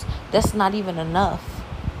times that's not even enough.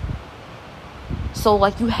 So,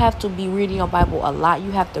 like, you have to be reading your Bible a lot.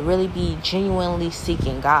 You have to really be genuinely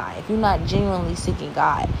seeking God. If you're not genuinely seeking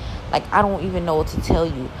God, like, I don't even know what to tell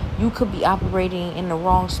you. You could be operating in the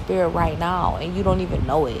wrong spirit right now, and you don't even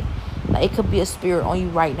know it. Like, it could be a spirit on you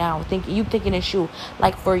right now, thinking it's you.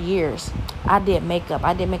 Like, for years, I did makeup.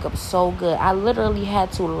 I did makeup so good. I literally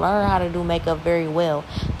had to learn how to do makeup very well.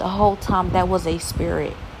 The whole time, that was a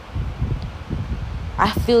spirit. I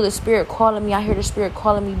feel the spirit calling me. I hear the spirit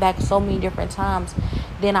calling me back so many different times.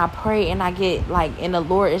 Then I pray and I get like, and the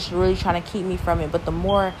Lord is really trying to keep me from it. But the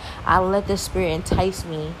more I let the spirit entice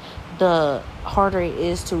me, the harder it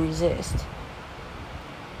is to resist.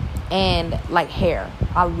 And like hair.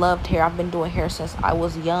 I loved hair. I've been doing hair since I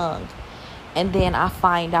was young. And then I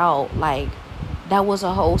find out, like, that was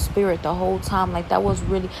a whole spirit the whole time. Like, that was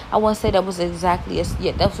really, I wouldn't say that was exactly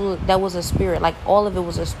that was a spirit. Like, all of it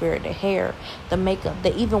was a spirit. The hair, the makeup,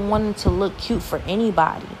 the even wanting to look cute for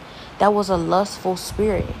anybody. That was a lustful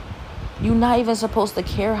spirit. You're not even supposed to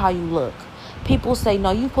care how you look. People say,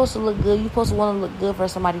 no, you're supposed to look good. You're supposed to want to look good for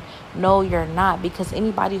somebody. No, you're not. Because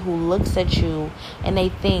anybody who looks at you and they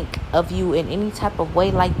think of you in any type of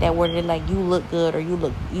way like that, where they're like, you look good, or you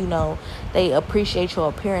look, they appreciate your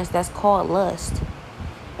appearance, that's called lust.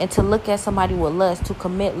 And to look at somebody with lust, to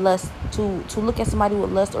commit lust, to look at somebody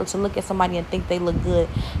with lust, or to look at somebody and think they look good,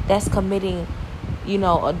 that's committing,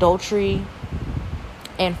 adultery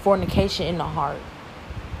and fornication in the heart.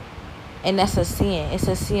 And that's a sin. It's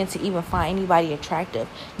a sin to even find anybody attractive.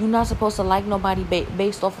 You're not supposed to like nobody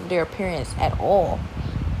based off of their appearance at all.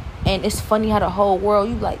 And it's funny how the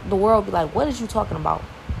world be like, what is you talking about?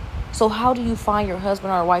 So how do you find your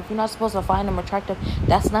husband or wife? You're not supposed to find them attractive.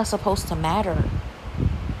 That's not supposed to matter.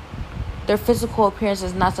 Their physical appearance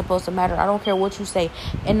is not supposed to matter. I don't care what you say.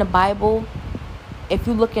 In the Bible, if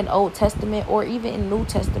you look in Old Testament or even in New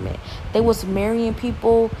Testament, they was marrying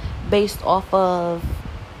people based off of,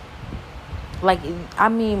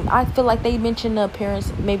 I feel like they mentioned the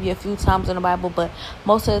appearance maybe a few times in the Bible, but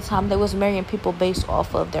most of the time they was marrying people based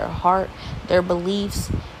off of their heart, their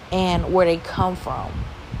beliefs, and where they come from.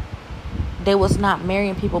 They was not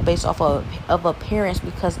marrying people based off of appearance,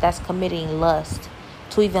 because that's committing lust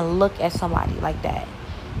to even look at somebody like that.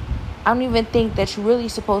 I don't even think that you're really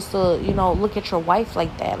supposed to, look at your wife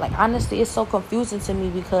like that. Like, honestly, it's so confusing to me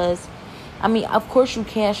because, of course you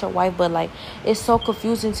can as your wife, but like, it's so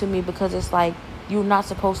confusing to me because it's like, you're not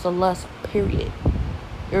supposed to lust, period.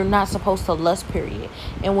 You're not supposed to lust, period.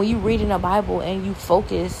 And when you read in the Bible and you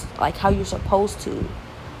focus like how you're supposed to,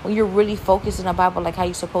 when you're really focused in the Bible like how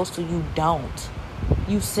you're supposed to, you don't.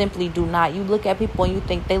 You simply do not. You look at people and you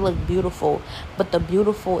think they look beautiful, but the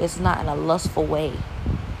beautiful is not in a lustful way.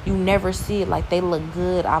 You never see it like they look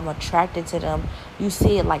good, I'm attracted to them. You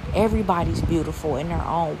see it like everybody's beautiful in their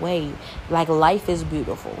own way. Like life is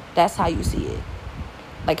beautiful. That's how you see it.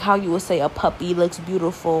 Like how you would say a puppy looks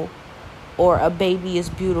beautiful or a baby is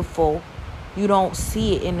beautiful. You don't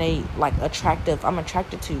see it in a like attractive, I'm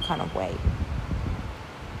attracted to you kind of way.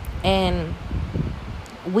 And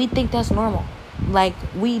we think that's normal. Like,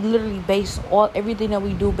 we literally base everything that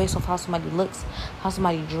we do based off how somebody looks, how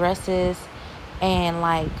somebody dresses, and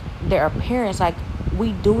like their appearance. Like,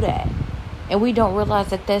 we do that, and we don't realize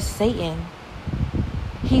that that's Satan.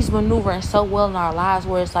 He's maneuvering so well in our lives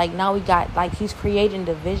where it's like now we got like he's creating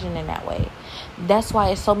division in that way. That's why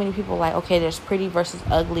it's so many people like, okay, there's pretty versus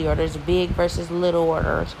ugly, or there's big versus little, or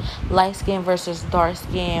there's light skin versus dark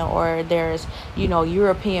skin, or there's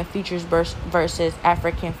European features versus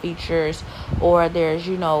African features, or there's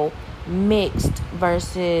mixed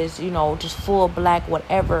versus just full black,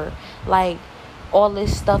 whatever. Like, all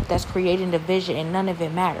this stuff that's creating division, and none of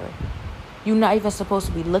it matter. You're not even supposed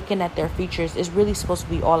to be looking at their features. It's really supposed to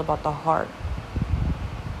be all about the heart.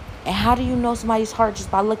 And how do you know somebody's heart?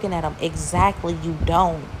 Just by looking at them. Exactly, you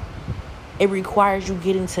don't. It requires you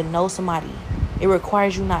getting to know somebody. It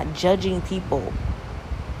requires you not judging people.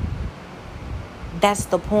 That's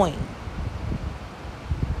the point.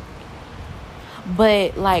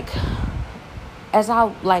 But like, as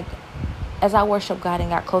I worship God and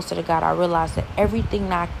got closer to God, I realized that everything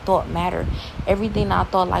that I thought mattered. Everything that I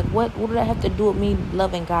thought, like, what did that have to do with me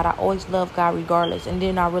loving God? I always loved God regardless. And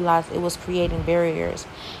then I realized it was creating barriers.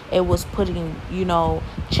 It was putting,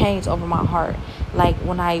 chains over my heart. Like,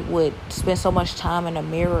 when I would spend so much time in the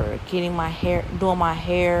mirror, doing my hair, doing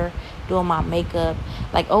my makeup.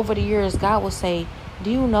 Like, over the years, God would say,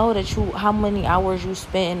 do you know how many hours you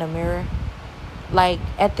spent in the mirror? Like,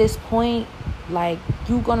 at this point, like,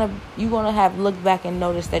 you're gonna have looked back and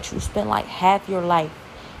noticed that you spent like half your life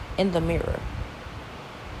in the mirror.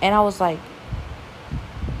 And I was like,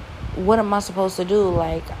 what am I supposed to do?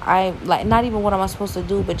 Like, not even what am I supposed to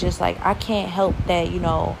do, but just like, I can't help that,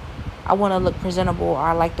 I want to look presentable, or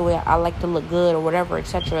I like the way I like to look good, or whatever,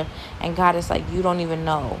 etc. And God is like, you don't even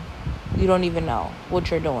know what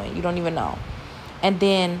you're doing. You don't even know. And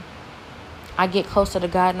then I get closer to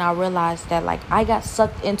God and I realize that like I got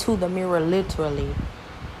sucked into the mirror, literally.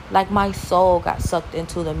 Like, my soul got sucked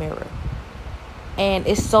into the mirror. And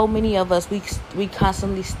it's so many of us, we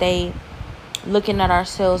constantly stay looking at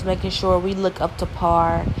ourselves, making sure we look up to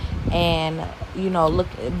par, and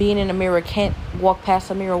being in the mirror, can't walk past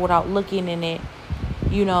the mirror without looking in it,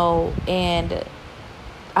 and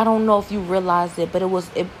I don't know if you realized it, but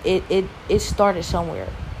it started somewhere.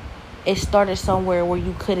 It started somewhere where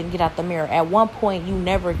you couldn't get out the mirror. At one point, you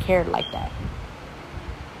never cared like that.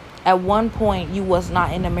 At one point, you was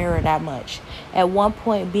not in the mirror that much. At one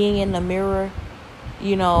point, being in the mirror,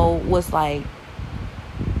 was like,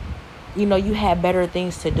 you had better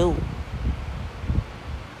things to do.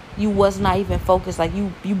 You was not even focused. Like,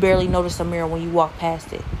 you barely notice a mirror when you walk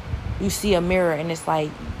past it. You see a mirror and it's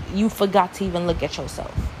like, you forgot to even look at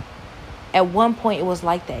yourself. At one point, it was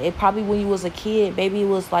like that. It probably when you was a kid, maybe it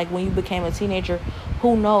was like when you became a teenager,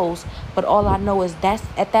 who knows? But all I know is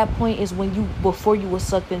at that point is before you were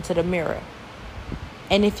sucked into the mirror.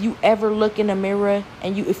 And if you ever look in a mirror,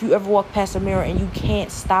 and if you ever walk past a mirror and you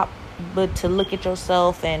can't stop but to look at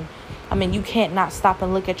yourself, and you can't not stop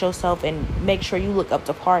and look at yourself and make sure you look up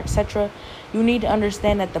to par, etc. You need to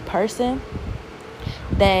understand that the person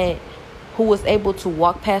that who was able to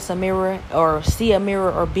walk past a mirror or see a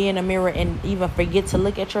mirror or be in a mirror and even forget to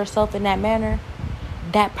look at yourself in that manner,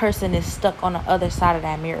 that person is stuck on the other side of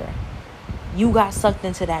that mirror. You got sucked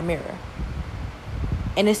into that mirror.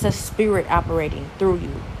 And it's a spirit operating through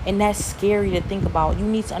you. And that's scary to think about. You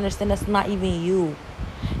need to understand that's not even you.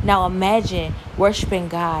 Now imagine worshiping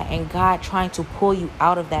God and God trying to pull you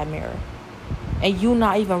out of that mirror. And you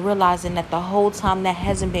not even realizing that the whole time that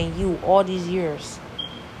hasn't been you all these years.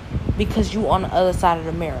 Because you on the other side of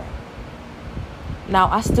the mirror. Now,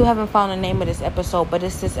 I still haven't found the name of this episode, but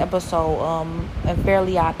it's this episode of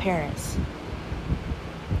Fairly Odd Parents.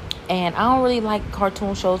 And I don't really like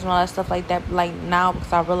cartoon shows and all that stuff like that like now,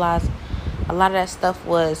 because I realize a lot of that stuff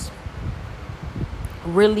was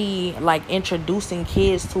really like introducing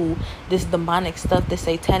kids to this demonic stuff, this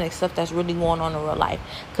satanic stuff that's really going on in real life.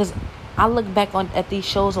 Because I look back at these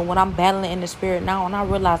shows and when I'm battling in the spirit now, and I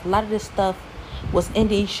realize a lot of this stuff was in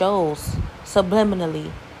these shows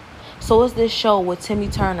subliminally. So it's this show with Timmy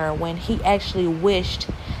Turner when he actually wished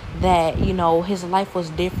that, his life was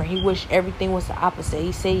different. He wished everything was the opposite.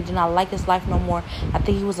 He said he did not like his life no more. I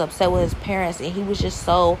think he was upset with his parents, and he was just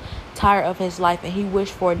so tired of his life, and he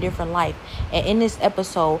wished for a different life. And in this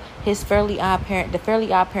episode, the Fairly Odd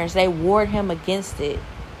Parents, they warned him against it.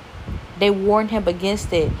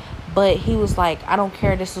 But he was like, I don't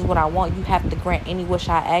care, this is what I want. You have to grant any wish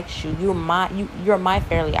I ask you. You're my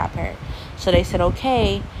Fairly Odd Parent. So they said,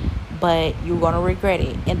 okay, but you're going to regret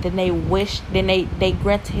it. And then they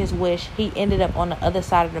granted his wish. He ended up on the other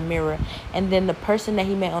side of the mirror. And then the person that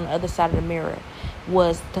he met on the other side of the mirror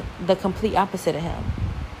was the complete opposite of him.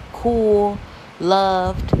 Cool,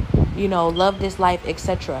 loved his life,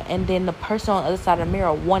 etc. And then the person on the other side of the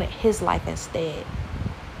mirror wanted his life instead.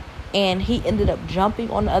 And he ended up jumping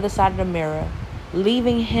on the other side of the mirror,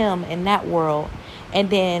 leaving him in that world. And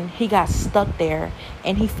then he got stuck there,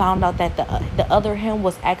 and he found out that the other him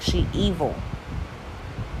was actually evil.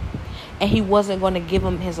 And he wasn't going to give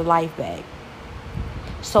him his life back.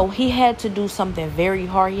 So he had to do something very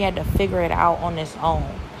hard. He had to figure it out on his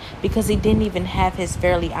own, because he didn't even have his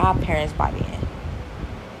Fairly Odd Parents by then.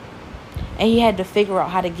 And he had to figure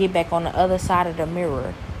out how to get back on the other side of the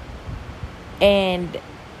mirror. And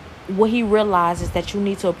what he realized is that you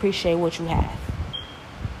need to appreciate what you have.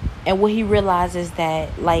 And what he realized is that,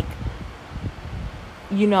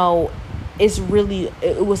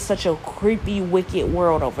 it was such a creepy, wicked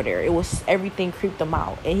world over there. It was, everything creeped him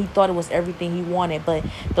out. And he thought it was everything he wanted. But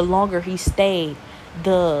the longer he stayed,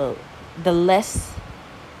 the less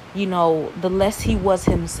he was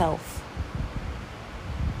himself.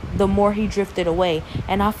 The more he drifted away.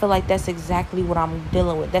 And I feel like that's exactly what I'm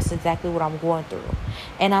dealing with. That's exactly what I'm going through.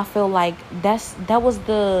 And I feel like that was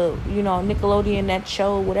the, Nickelodeon, that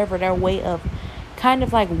show, whatever, their way of kind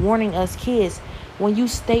of like warning us kids. When you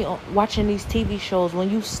stay watching these TV shows,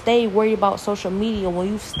 when you stay worried about social media, when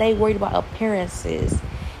you stay worried about appearances,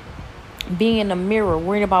 being in the mirror,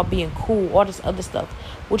 worrying about being cool, all this other stuff,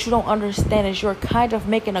 what you don't understand is you're kind of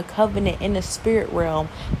making a covenant in the spirit realm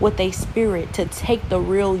with a spirit to take the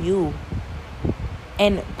real you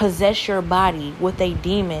and possess your body with a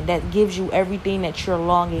demon that gives you everything that you're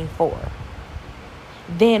longing for.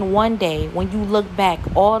 Then one day, when you look back,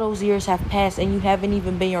 all those years have passed and you haven't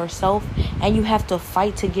even been yourself, and you have to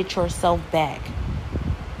fight to get yourself back.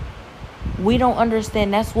 We don't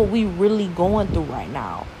understand that's what we really going through right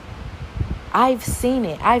now. I've seen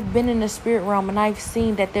it. I've been in the spirit realm, and I've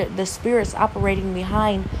seen that the spirit's operating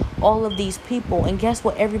behind all of these people. And guess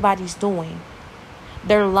what everybody's doing?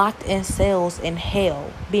 They're locked in cells in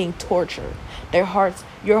hell, being tortured. Our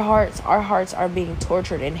hearts are being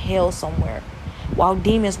tortured in hell somewhere, while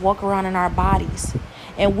demons walk around in our bodies,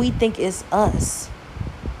 and we think it's us.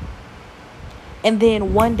 And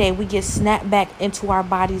then one day we get snapped back into our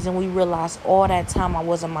bodies, and we realize all that time I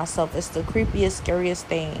wasn't myself. It's the creepiest, scariest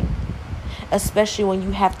thing. Especially when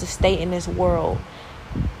you have to stay in this world,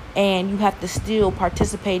 and you have to still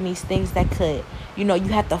participate in these things that could, you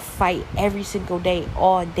have to fight every single day,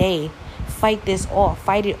 all day. Fight it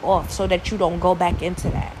off, so that you don't go back into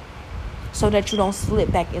that, so that you don't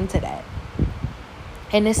slip back into that.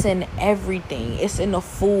 And it's in everything. It's in the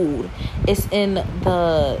food. It's in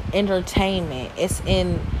the entertainment. It's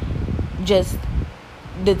in just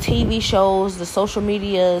the TV shows, the social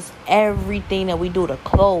medias, everything that we do, the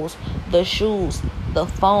clothes, the shoes, the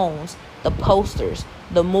phones, the posters,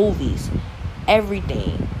 the movies,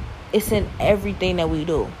 everything. It's in everything that we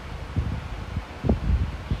do.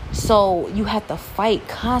 So you have to fight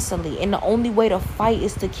constantly. And the only way to fight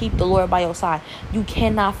is to keep the Lord by your side. You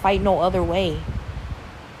cannot fight no other way.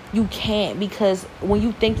 You can't, because when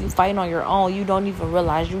you think you fighting on your own, you don't even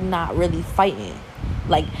realize you're not really fighting.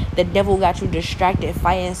 Like, the devil got you distracted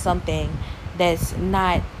fighting something that's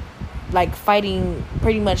not, like, fighting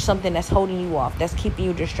pretty much something that's holding you off, that's keeping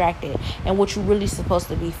you distracted. And what you're really supposed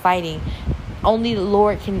to be fighting, only the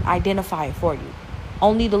Lord can identify it for you.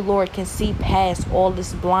 Only the Lord can see past all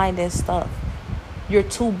this blinding stuff. You're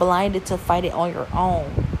too blinded to fight it on your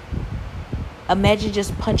own. Imagine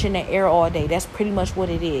just punching the air all day. That's pretty much what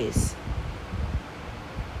it is.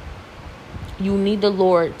 You need the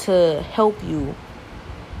Lord to help you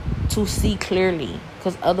to see clearly,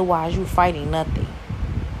 because otherwise you're fighting nothing.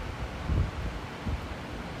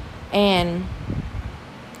 And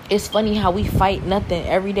it's funny how we fight nothing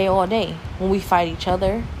every day, all day. When we fight each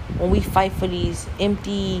other, when we fight for these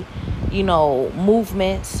empty,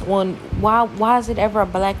 movements. Why is it ever a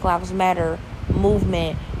Black Lives Matter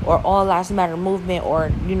movement, or All Lives Matter movement, or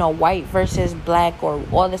white versus black, or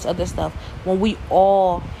all this other stuff, when we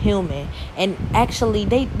all human? And actually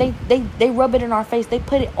they rub it in our face. They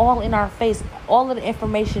put it all in our face. All of the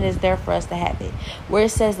information is there for us to have it, where it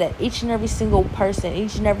says that each and every single person,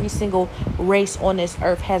 each and every single race on this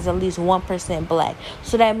earth has at least 1% black.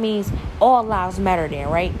 So that means all lives matter then,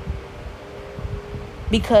 right?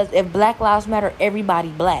 Because if Black Lives Matter, everybody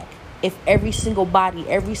black. If every single body,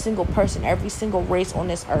 every single person, every single race on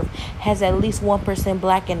this earth has at least 1%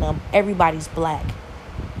 black in them, everybody's black.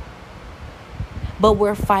 But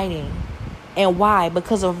we're fighting. And why?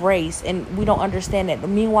 Because of race. And we don't understand that.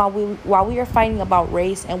 Meanwhile, while we are fighting about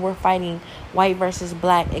race, and we're fighting white versus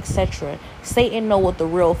black, etc., Satan know what the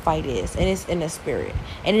real fight is. And it's in the spirit.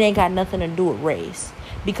 And it ain't got nothing to do with race.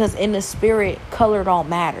 Because in the spirit, color don't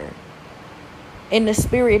matter. In the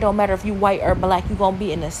spirit, it don't matter if you white or black. You're going to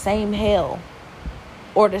be in the same hell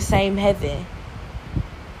or the same heaven.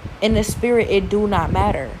 In the spirit, it do not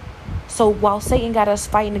matter. So while Satan got us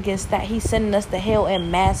fighting against that, he's sending us to hell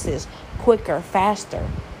in masses, quicker, faster.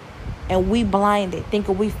 And we blinded,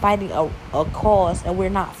 thinking we fighting a cause, and we're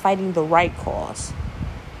not fighting the right cause.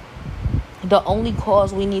 The only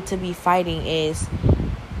cause we need to be fighting is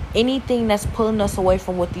anything that's pulling us away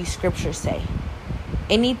from what these scriptures say.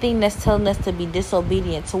 Anything that's telling us to be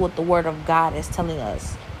disobedient to what the word of God is telling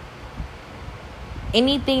us.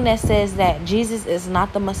 Anything that says that Jesus is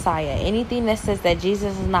not the Messiah. Anything that says that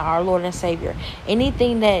Jesus is not our Lord and Savior.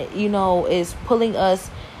 Anything that, is pulling us,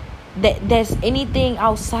 that's anything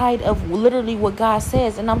outside of literally what God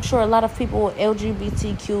says. And I'm sure a lot of people with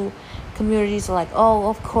LGBTQ communities are like, oh,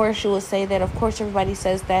 of course you would say that. Of course everybody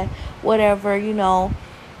says that. Whatever,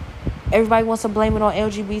 Everybody wants to blame it on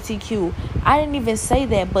LGBTQ. I didn't even say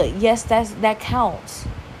that, but yes, that counts.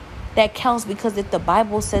 That counts, because if the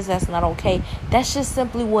Bible says that's not okay, that's just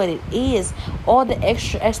simply what it is. All the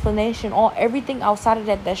extra explanation, everything outside of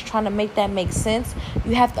that that's trying to make that make sense,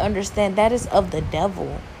 you have to understand that is of the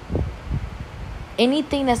devil.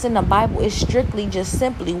 Anything that's in the Bible is strictly just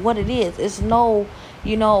simply what it is. It's no,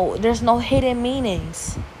 there's no hidden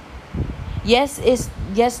meanings. Everybody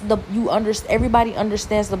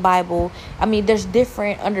understands the Bible. I mean, there's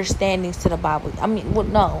different understandings to the Bible. I mean,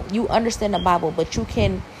 you understand the Bible, but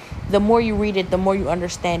the more you read it, the more you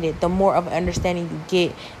understand it, the more of an understanding you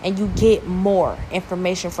get, and you get more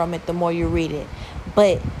information from it the more you read it.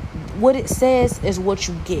 But what it says is what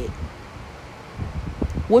you get.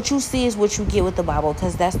 What you see is what you get with the Bible,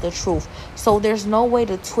 because that's the truth. So there's no way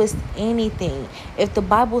to twist anything. If the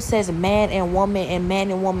Bible says man and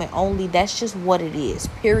woman only, that's just what it is,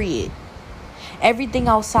 period. Everything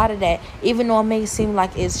outside of that, even though it may seem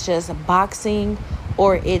like it's just boxing,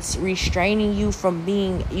 or it's restraining you from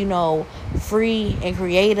being, free and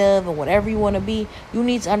creative and whatever you want to be, you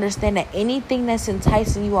need to understand that anything that's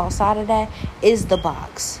enticing you outside of that is the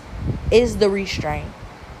box, is the restraint,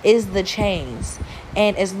 is the chains.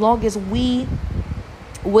 And as long as we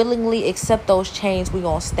willingly accept those chains, we're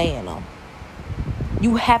going to stay in them.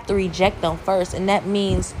 You have to reject them first. And that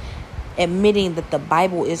means admitting that the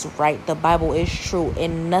Bible is right. The Bible is true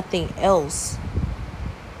and nothing else.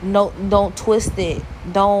 No, don't twist it.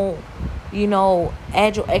 Don't,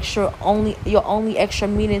 add your only extra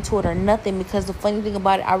meaning to it or nothing. Because the funny thing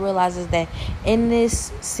about it, I realize, is that in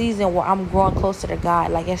this season where I'm growing closer to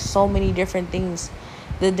God, like, there's so many different things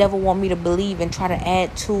the devil want me to believe and try to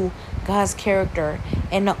add to God's character.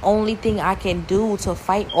 And the only thing I can do to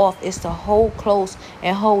fight off is to hold close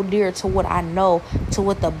and hold dear to what I know, to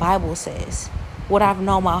what the Bible says, what I've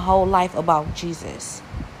known my whole life about Jesus.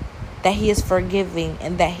 That he is forgiving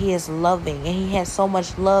and that he is loving. And he has so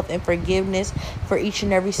much love and forgiveness for each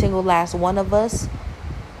and every single last one of us.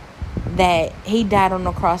 that he died on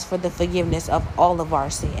the cross for the forgiveness of all of our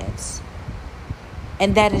sins.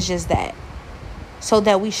 And that is just that. So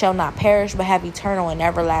that we shall not perish but have eternal and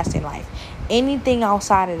everlasting life. Anything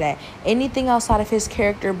outside of that, anything outside of his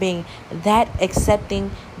character being that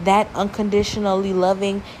accepting, that unconditionally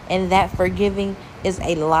loving, and that forgiving is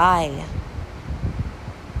a lie.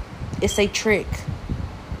 It's a trick.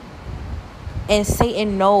 And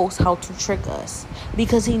Satan knows how to trick us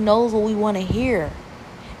because he knows what we want to hear.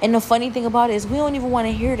 And the funny thing about it is we don't even want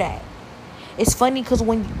to hear that. It's funny because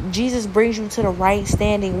when Jesus brings you to the right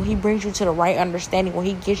standing, when he brings you to the right understanding, when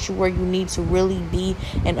he gets you where you need to really be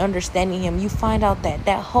and understanding him, you find out that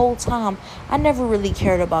that whole time, I never really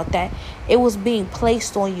cared about that. It was being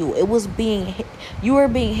placed on you. You were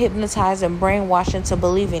being hypnotized and brainwashed into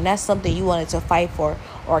believing that's something you wanted to fight for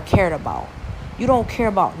or cared about. You don't care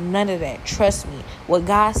about none of that. Trust me. What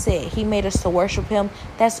God said, he made us to worship him.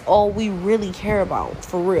 That's all we really care about,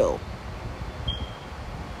 for real.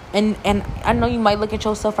 And I know you might look at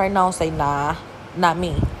yourself right now and say, nah, not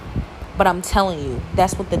me. But I'm telling you,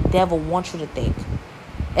 that's what the devil wants you to think.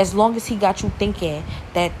 As long as he got you thinking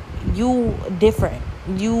that you different,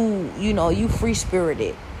 you free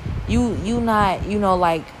spirited, you not,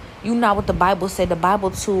 like, you not what the Bible said. The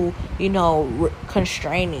Bible too,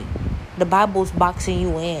 constraining. The Bible's boxing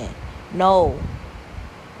you in. No,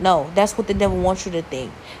 that's what the devil wants you to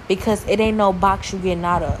think. Because it ain't no box you getting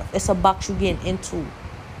out of. It's a box you getting into.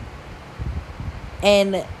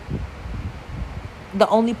 And the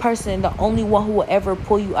only one who will ever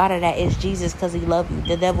pull you out of that is Jesus, because he loves you.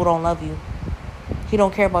 The devil don't love you. He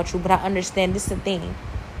don't care about you. But I understand this is the thing.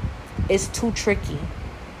 It's too tricky.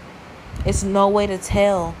 It's no way to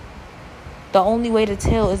tell. The only way to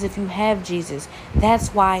tell is if you have Jesus. That's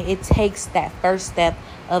why it takes that first step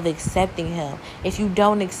of accepting him. If you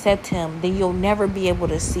don't accept him, then you'll never be able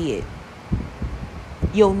to see it.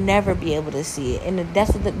 You'll never be able to see it. And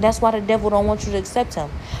that's why the devil don't want you to accept him.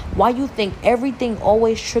 Why you think everything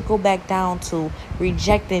always trickle back down to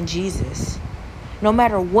rejecting Jesus? No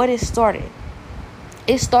matter what it started.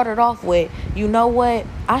 It started off with, you know what?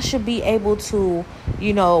 I should be able to,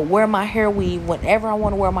 wear my hair weave whenever I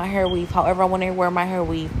want to wear my hair weave, however I want to wear my hair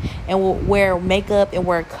weave, and wear makeup and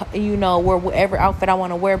wear whatever outfit I want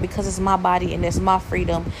to wear because it's my body and it's my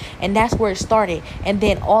freedom. And that's where it started. And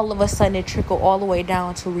then all of a sudden it trickled all the way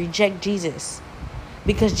down to reject Jesus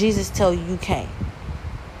because Jesus tell you can't.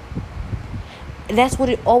 That's what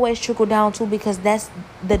it always trickled down to, because that's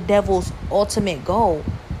the devil's ultimate goal.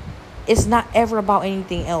 It's not ever about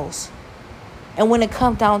anything else. And when it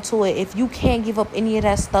comes down to it, if you can't give up any of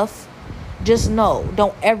that stuff, just know,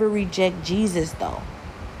 don't ever reject Jesus though.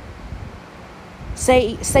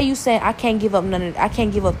 Say you say, I can't give up I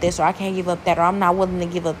can't give up this, or I can't give up that, or I'm not willing to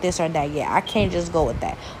give up this or that. Yeah, I can't just go with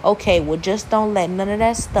that. Okay, well, just don't let none of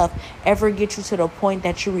that stuff ever get you to the point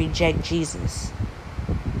that you reject Jesus.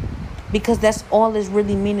 Because that's all it's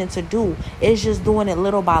really meaning to do. It's just doing it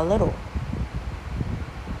little by little.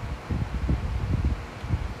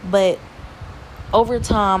 But over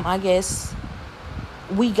time, I guess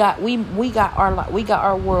we got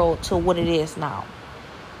our world to what it is now.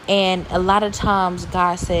 And a lot of times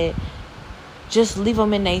God said, just leave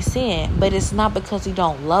them in their sin. But it's not because he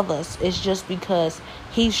don't love us. It's just because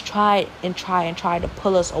he's tried to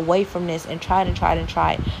pull us away from this, and tried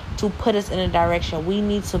to put us in a direction we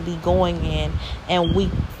need to be going in. And we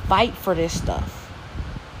fight for this stuff.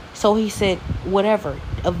 So he said, whatever.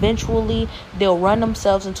 Eventually, they'll run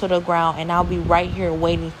themselves into the ground, and I'll be right here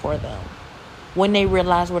waiting for them when they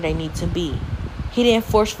realize where they need to be. He didn't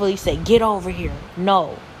forcefully say, get over here.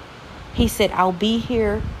 No. He said, I'll be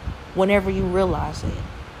here whenever you realize it.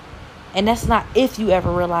 And that's not if you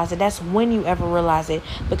ever realize it. That's when you ever realize it.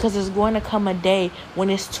 Because there's going to come a day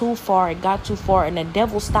when it's too far, it got too far, and the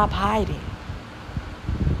devil stopped hiding.